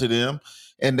question up to them,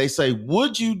 and they say,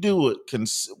 would you do it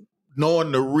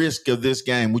knowing the risk of this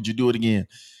game? Would you do it again?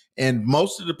 And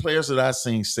most of the players that I've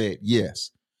seen said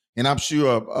yes. And I'm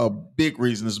sure a big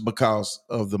reason is because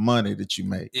of the money that you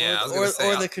make. Yeah,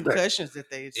 or the concussions that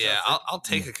they suffer. Yeah, I'll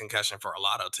take a concussion for a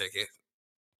lotto ticket.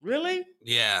 Really?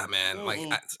 Yeah, man. Mm-mm. Like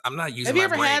I'm not using. Have you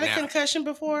ever had a now. concussion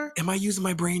before? Am I using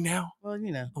my brain now? Well,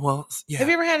 Well, yeah. Have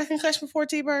you ever had a concussion before,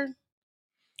 T-Bird?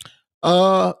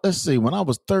 Let's see. When I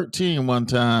was 13 one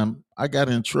time, I got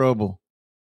in trouble.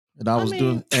 And I was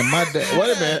doing, and my dad,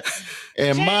 wait a minute.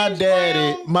 And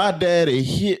my daddy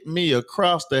hit me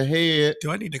across the head. Do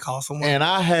I need to call someone? And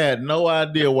I had no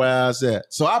idea where I was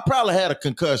at. So I probably had a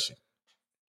concussion.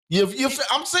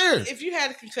 I'm serious. If you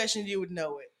had a concussion, you would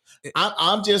know it.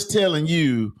 I'm just telling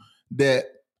you that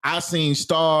I seen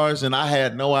stars and I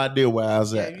had no idea where I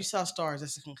was at. Yeah, you saw stars.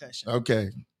 That's a concussion. Okay.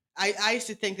 I used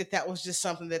to think that was just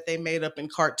something that they made up in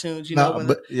cartoons,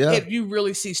 if you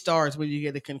really see stars when you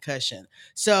get a concussion.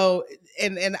 So,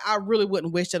 and I really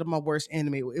wouldn't wish that on my worst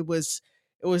enemy. It was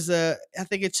I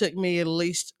think it took me at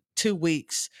least 2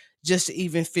 weeks just to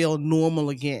even feel normal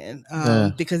again.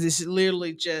 Because it's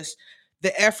literally just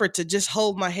the effort to just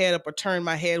hold my head up or turn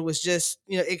my head was just,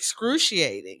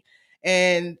 excruciating.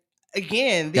 And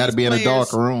again, got to be in a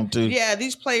dark room too. Yeah,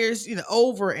 these players,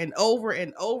 over and over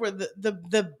and over.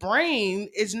 The brain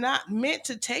is not meant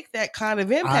to take that kind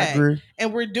of impact. I agree.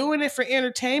 And we're doing it for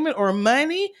entertainment or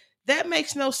money. That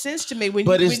makes no sense to me.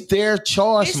 It's their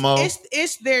choice, Mo.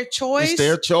 It's their choice. It's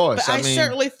their choice. But I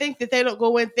certainly think that they don't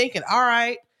go in thinking, all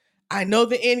right, I know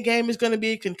the end game is going to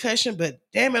be a concussion, but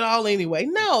damn it all anyway.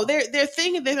 No, they're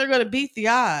thinking that they're going to beat the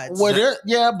odds. Well,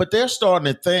 but they're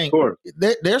starting to think.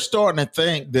 They're starting to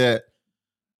think that,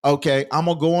 okay, I'm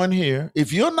gonna go in here.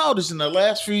 If you'll notice, in the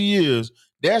last few years,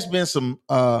 there's been some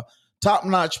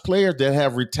top-notch players that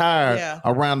have retired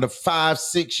around the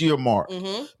 5-6 year mark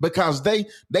because they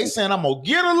saying, I'm gonna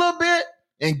get a little bit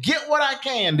and get what I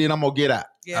can, then I'm gonna get out.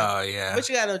 Yeah. Oh yeah. What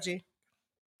you got, OG?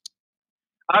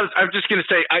 I'm just gonna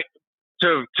say,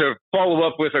 to follow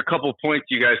up with a couple points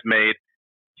you guys made.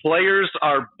 Players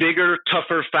are bigger,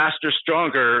 tougher, faster,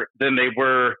 stronger than they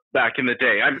were back in the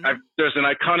day. There's an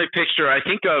iconic picture. I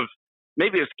think of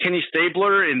maybe it's Kenny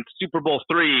Stabler in Super Bowl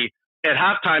III. At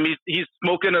halftime, he's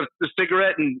smoking a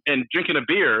cigarette and drinking a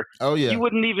beer. Oh yeah, you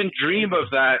wouldn't even dream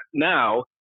of that now.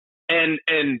 And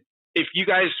if you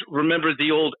guys remember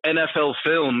the old NFL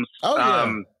Films,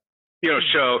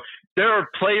 show, there are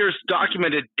players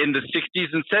documented in the 60s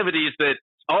and 70s that,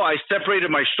 I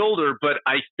separated my shoulder, but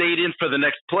I stayed in for the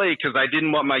next play because I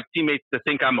didn't want my teammates to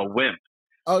think I'm a wimp.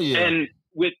 Oh yeah. And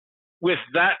with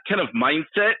that kind of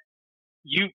mindset,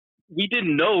 we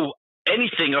didn't know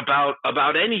anything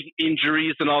about any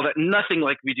injuries and all that, nothing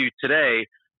like we do today.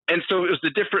 And so it was a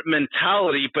different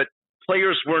mentality, but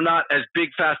players were not as big,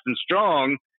 fast, and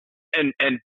strong. And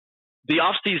the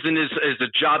off season is a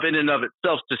job in and of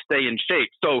itself to stay in shape.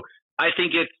 So I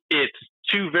think it's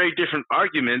two very different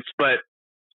arguments, but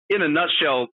in a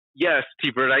nutshell, yes,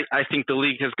 T-Bird, I think the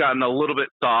league has gotten a little bit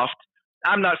soft.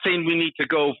 I'm not saying we need to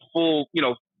go full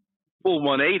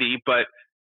 180, but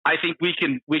I think we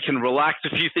can relax a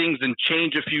few things and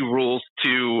change a few rules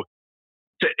to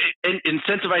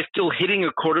incentivize still hitting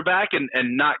a quarterback and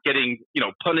not getting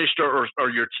punished or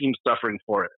your team suffering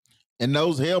for it. And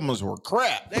those helmets were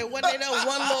crap. They one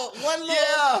little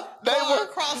yeah, they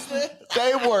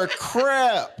were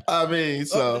crap. I mean,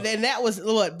 so then that was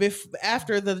what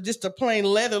after just the plain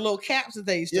leather little caps that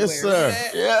they used to wear.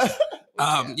 Yes, sir.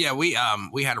 Yeah.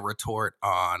 We had a retort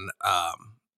on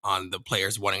the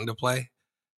players wanting to play.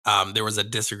 There was a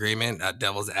disagreement, a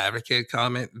devil's advocate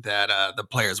comment that the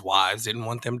players' wives didn't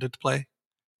want them to play.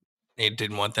 They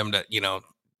didn't want them to,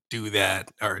 do that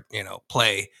or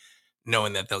play,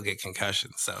 knowing that they'll get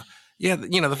concussions. So yeah,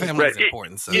 the family is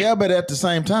important. So yeah, but at the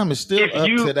same time, it's still up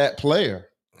to that player.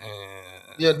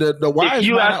 The wives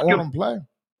might not want them to play.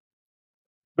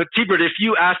 But T-Bird, if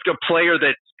you ask a player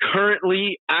that's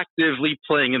currently actively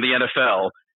playing in the NFL,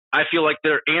 I feel like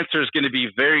their answer is going to be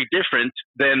very different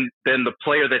than the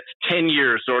player that's 10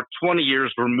 years or 20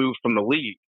 years removed from the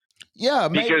league. Yeah,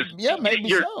 maybe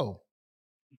so.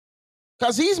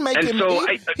 Because he's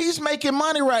making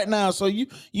money right now, so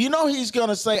he's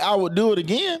gonna say I would do it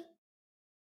again.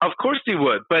 Of course he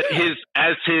would, but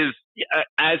as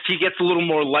he gets a little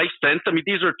more life sense. I mean,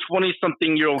 these are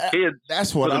 20-something-year-old kids.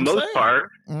 That's what for I'm the most saying. Part.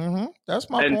 Mm-hmm. That's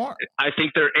my point. I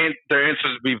think their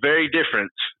answers would be very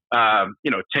different.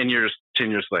 10 years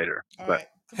later. All right.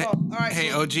 Hey,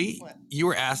 OG, you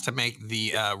were asked to make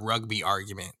the rugby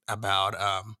argument about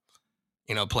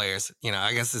players.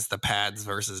 I guess it's the pads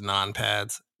versus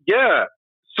non-pads. Yeah.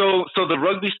 So the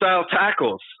rugby style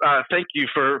tackles. Thank you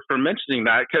for mentioning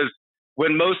that, because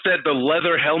when Mo said the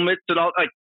leather helmets and all, like,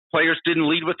 players didn't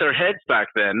lead with their heads back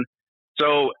then.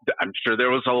 So I'm sure there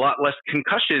was a lot less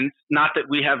concussions. Not that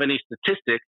we have any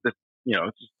statistics. That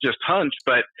it's just hunch,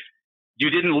 but you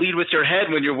didn't lead with your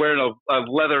head when you're wearing a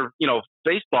leather,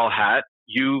 baseball hat.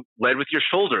 You led with your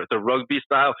shoulder. The rugby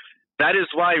style. That is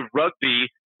why rugby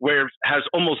has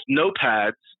almost no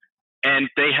pads, and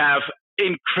they have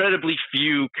incredibly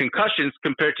few concussions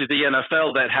compared to the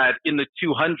NFL that had in the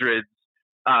 200s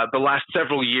the last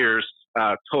several years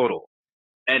total.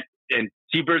 And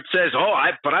T-Bird says,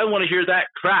 but I want to hear that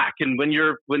crack. And when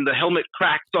the helmet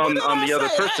cracks on the other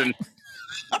person.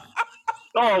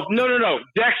 Oh, no.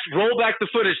 Dex, roll back the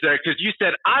footage there, because you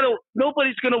said,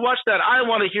 nobody's going to watch that. I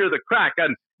want to hear the crack.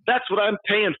 And that's what I'm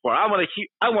paying for. I want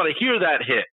to hear that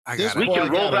hit. We can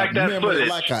roll back that footage.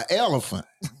 Like an elephant.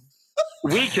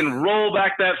 We can roll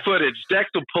back that footage. Dex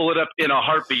will pull it up in a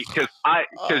heartbeat because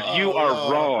you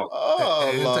are wrong.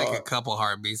 It'll take a couple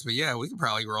heartbeats, but yeah, we can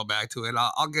probably roll back to it.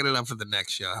 I'll get it up for the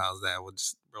next show. How's that? We'll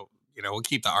just, we'll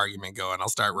keep the argument going. I'll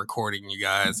start recording you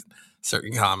guys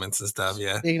certain comments and stuff.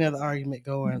 Yeah. Speaking of the argument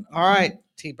going. All right,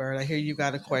 T-Bird, I hear you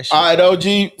got a question. All right,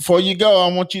 OG, before you go,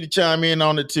 I want you to chime in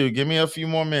on it too. Give me a few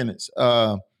more minutes.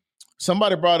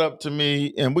 Somebody brought up to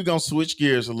me, and we're going to switch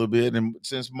gears a little bit. And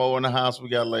since Mo in the house, we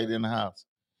got a lady in the house.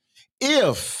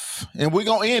 And we're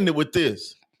going to end it with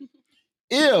this.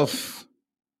 If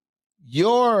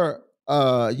you're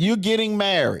getting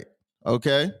married,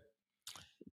 okay,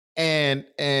 and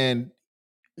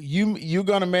you're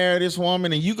going to marry this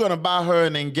woman and you're going to buy her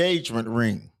an engagement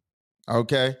ring,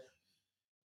 okay?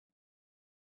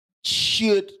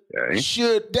 Should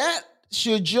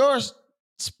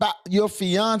your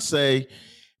fiance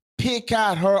pick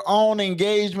out her own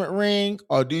engagement ring,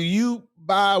 or do you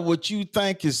buy what you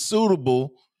think is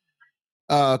suitable,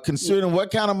 considering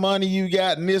what kind of money you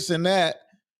got and this and that,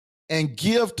 and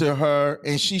give to her,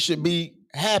 and she should be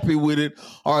happy with it?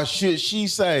 Or should she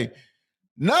say,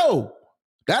 no,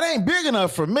 that ain't big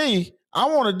enough for me, I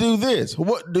want to do this?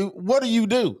 What do you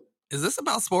do? Is this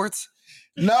about sports?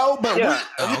 No, but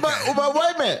but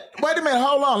wait a minute,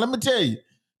 hold on. Let me tell you.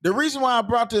 The reason why I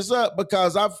brought this up,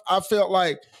 because I felt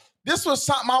like this was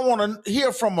something I want to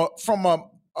hear from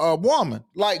a woman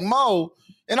like Mo.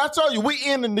 And I told you, we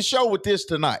ending the show with this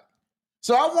tonight.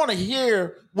 So I want to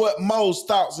hear what Mo's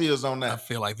thoughts is on that. I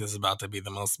feel like this is about to be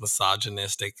the most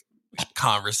misogynistic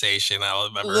conversation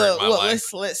I've ever heard in my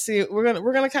life. Let's see. We're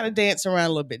gonna kind of dance around a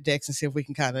little bit, Dex, and see if we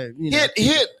can kind of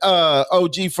hit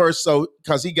OG first, so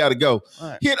because he got to go.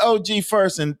 Right. Hit OG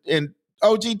first, and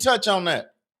OG touch on that.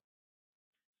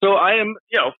 So I am,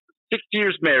 6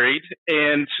 years married,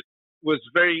 and was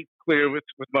very clear with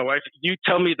my wife. You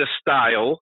tell me the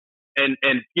style, and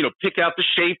pick out the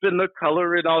shape and the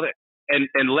color and all that, and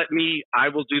I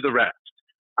will do the rest.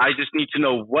 I just need to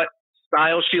know what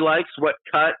style she likes, what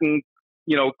cut and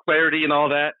clarity and all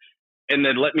that, and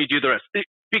then let me do the rest.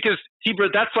 Because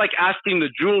T-Bird, that's like asking the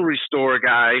jewelry store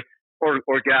guy or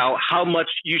gal how much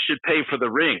you should pay for the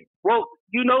ring. Well,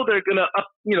 they're gonna up,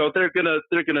 they're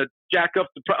gonna jack up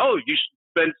the price. Oh, you should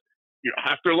spend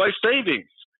half their life savings.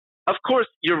 Of course,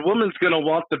 your woman's gonna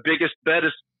want the biggest,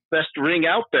 best ring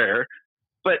out there,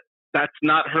 but that's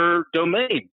not her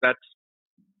domain.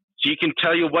 She can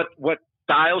tell you what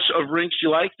style of ring she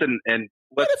likes, and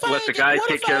let the guy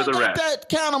take care of the rest. That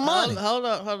kind of money. Hold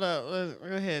on.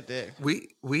 Go ahead, Dick.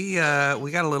 We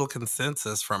got a little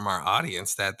consensus from our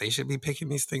audience that they should be picking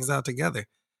these things out together.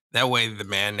 That way, the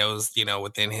man knows,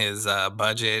 within his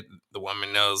budget, the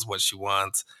woman knows what she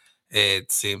wants.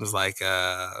 It seems like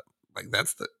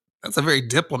that's a very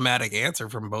diplomatic answer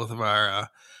from both of our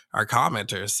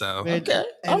commenters. So okay,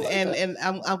 and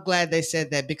I'm glad they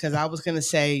said that, because I was going to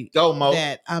say Go, Mo.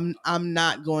 that I'm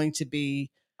not going to be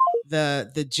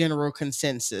the general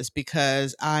consensus,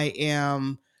 because I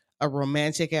am a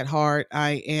romantic at heart.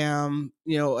 I am,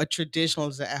 a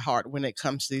traditionalist at heart when it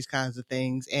comes to these kinds of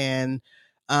things. And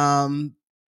I'm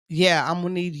gonna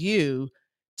need you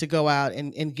to go out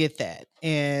and get that.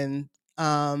 And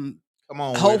come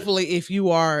on, hopefully, if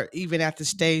you are even at the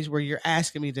stage where you're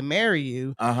asking me to marry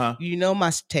you, you know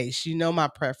my taste, you know my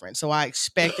preference. So I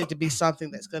expect it to be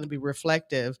something that's going to be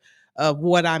reflective of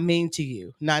what I mean to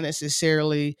you. Not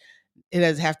necessarily, it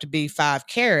doesn't have to be 5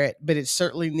 carat, but it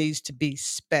certainly needs to be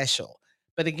special.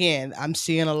 But again, I'm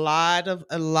seeing a lot of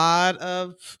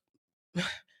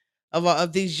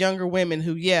these younger women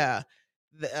who,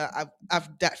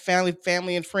 I've got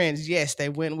family and friends. Yes, they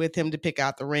went with him to pick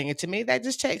out the ring, and to me, that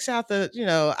just takes out the.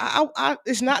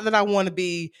 It's not that I want to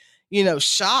be,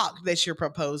 shocked that you're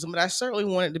proposing, but I certainly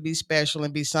want it to be special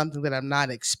and be something that I'm not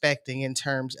expecting in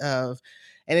terms of,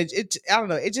 and it I don't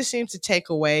know. It just seems to take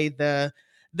away the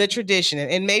tradition,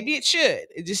 and maybe it should.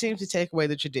 It just seems to take away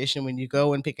the tradition when you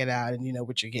go and pick it out and you know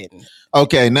what you're getting.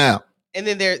 Okay, now. And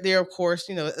then there of course,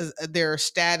 there are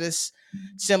status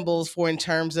symbols for, in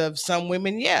terms of some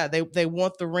women, they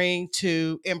want the ring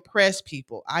to impress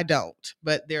people. I don't,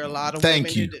 but there are a lot of women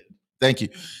who do. Thank you.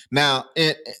 Now,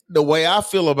 the way I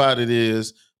feel about it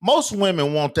is, most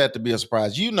women want that to be a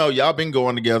surprise. You know, y'all been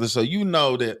going together, so you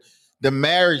know that the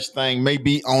marriage thing may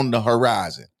be on the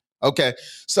horizon. Okay.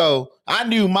 So I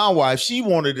knew my wife, she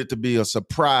wanted it to be a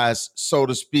surprise, so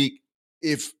to speak,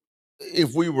 if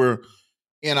we were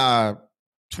in our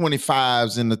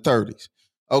 25s and the 30s.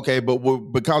 Okay, but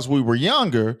because we were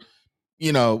younger,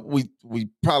 you know, we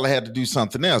probably had to do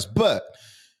something else. But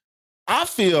I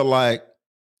feel like,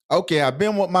 okay, I've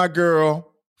been with my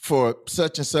girl for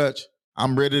such and such.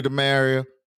 I'm ready to marry her.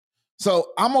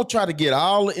 So I'm gonna try to get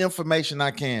all the information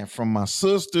I can from my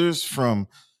sisters, from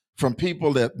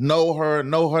people that know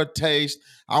her taste.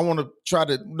 I want to try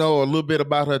to know a little bit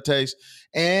about her taste.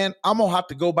 And I'm gonna have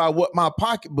to go by what my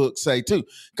pocketbook say too.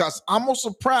 Because I'm gonna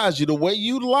surprise you the way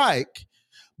you like.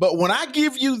 But when I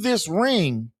give you this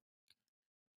ring,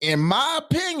 in my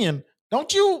opinion,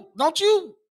 don't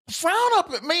you frown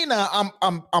up at me now.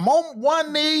 I'm on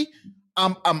one knee.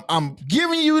 I'm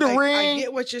giving you the ring. I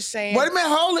get what you're saying. Wait a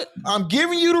minute, hold it. I'm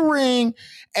giving you the ring,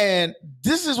 and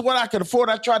this is what I could afford.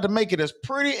 I tried to make it as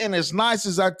pretty and as nice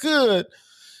as I could,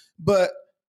 but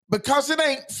because it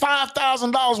ain't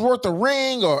 $5,000 worth of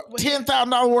ring or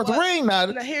 $10,000 worth of ring now.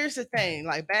 Now, here's the thing.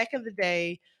 Like back in the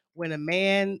day, when a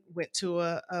man went to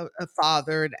a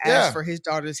father and asked for his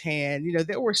daughter's hand, you know,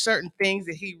 there were certain things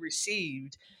that he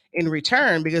received in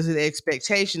return because of the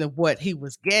expectation of what he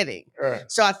was getting. Right.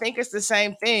 So I think it's the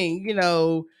same thing, you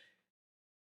know.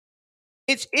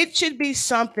 It should be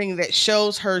something that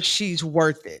shows her she's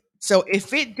worth it. So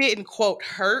if it didn't, quote,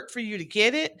 hurt for you to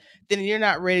get it, then you're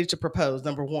not ready to propose,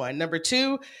 number one. Number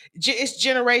two, it's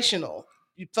generational.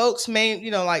 Folks may, you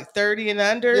know, like 30 and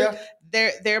under,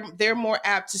 they're more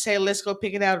apt to say, let's go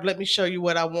pick it out, or let me show you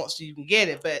what I want so you can get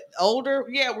it. But older,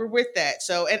 we're with that.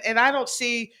 So, and I don't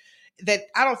see that,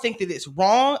 I don't think that it's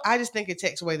wrong. I just think it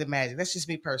takes away the magic. That's just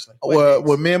me personally.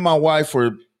 Well, me and my wife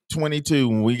were 22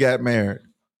 when we got married.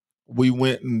 We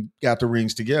went and got the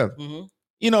rings together. Mm-hmm.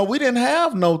 You know, we didn't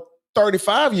have no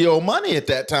 35-year-old money at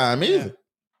that time either. Yeah.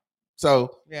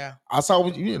 So yeah, I saw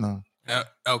what you know.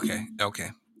 Okay.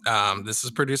 This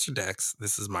is producer Dex.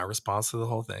 This is my response to the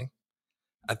whole thing.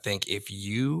 I think if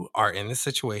you are in this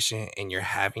situation and you're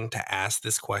having to ask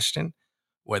this question,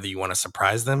 whether you want to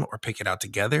surprise them or pick it out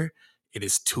together, it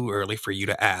is too early for you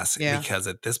to ask because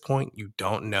at this point you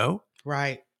don't know.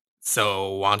 Right.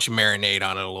 So why don't you marinate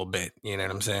on it a little bit? You know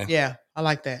what I'm saying? Yeah, I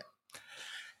like that.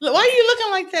 Look, why are you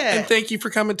looking like that? And thank you for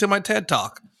coming to my TED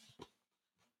Talk.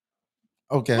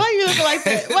 Okay. Why are you looking like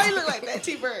that? Why you look like that,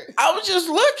 T-Bird? I was just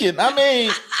looking. I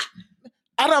mean,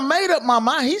 I done made up my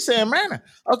mind. He said, man,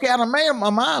 okay, I done made up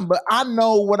my mind, but I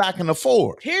know what I can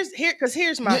afford. Here's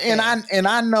my thing. And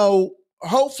I know,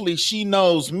 hopefully she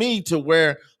knows me to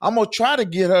where I'm going to try to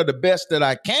get her the best that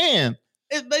I can.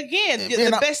 But again,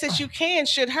 the best that you can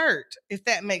should hurt, if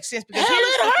that makes sense. Because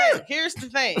here's the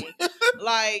thing.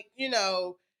 Like, you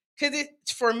know, because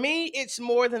for me, it's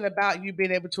more than about you being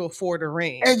able to afford a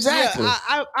ring. Exactly.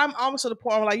 Yeah, I'm almost to the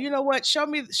point where I'm like, you know what? Show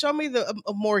me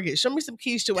a mortgage. Show me some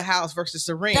keys to a house versus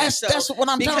a ring. That's what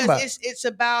I'm talking about. Because it's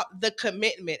about the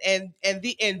commitment and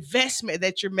the investment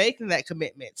that you're making that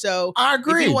commitment. So I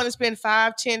agree. If you want to spend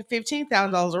 $5,000, $10,000,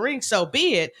 $15,000 a ring, so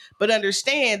be it. But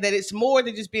understand that it's more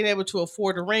than just being able to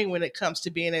afford a ring when it comes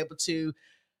to being able to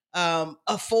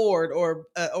afford or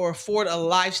afford a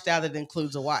lifestyle that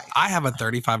includes a wife. I have a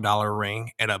 $35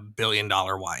 ring and $1 billion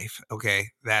wife. Okay,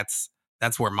 that's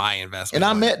where my investment. And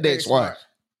I met Dick's wife.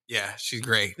 Yeah, she's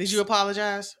great. Did you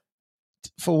apologize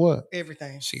for what?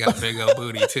 Everything. She got a big old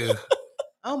booty too.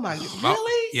 Oh my God!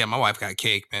 Really? Yeah, my wife got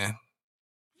cake, man.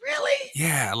 Really?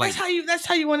 Yeah, like that's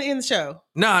how you want to end the show.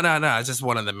 No. It's just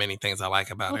one of the many things I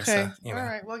like about her. So, all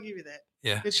right, we'll give you that.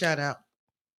 Yeah, good shout out.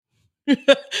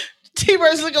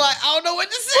 T-Bird's looking like, I don't know what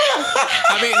to say.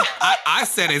 I mean, I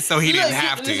said it so he didn't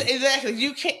have to. Exactly.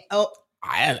 You can't.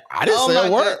 I didn't say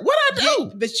a word. What I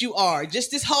do? But you are.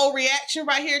 Just this whole reaction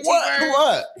right here, T-Bird.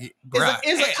 What?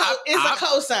 Is a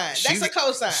cosign. That's a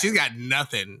cosign. She's got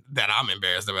nothing that I'm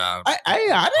embarrassed about. I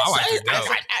didn't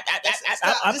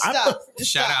say.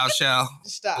 Just Shout out, Shell.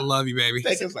 Stop. I love you, baby.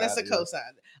 That's a cosign.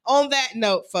 On that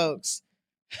note, folks.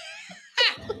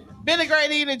 Been a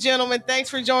great evening, gentlemen. Thanks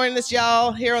for joining us,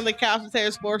 y'all, here on the Couch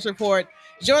Potato Sports Report.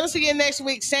 Join us again next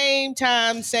week, same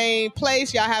time, same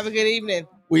place. Y'all have a good evening.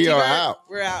 We are out.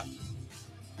 We're out.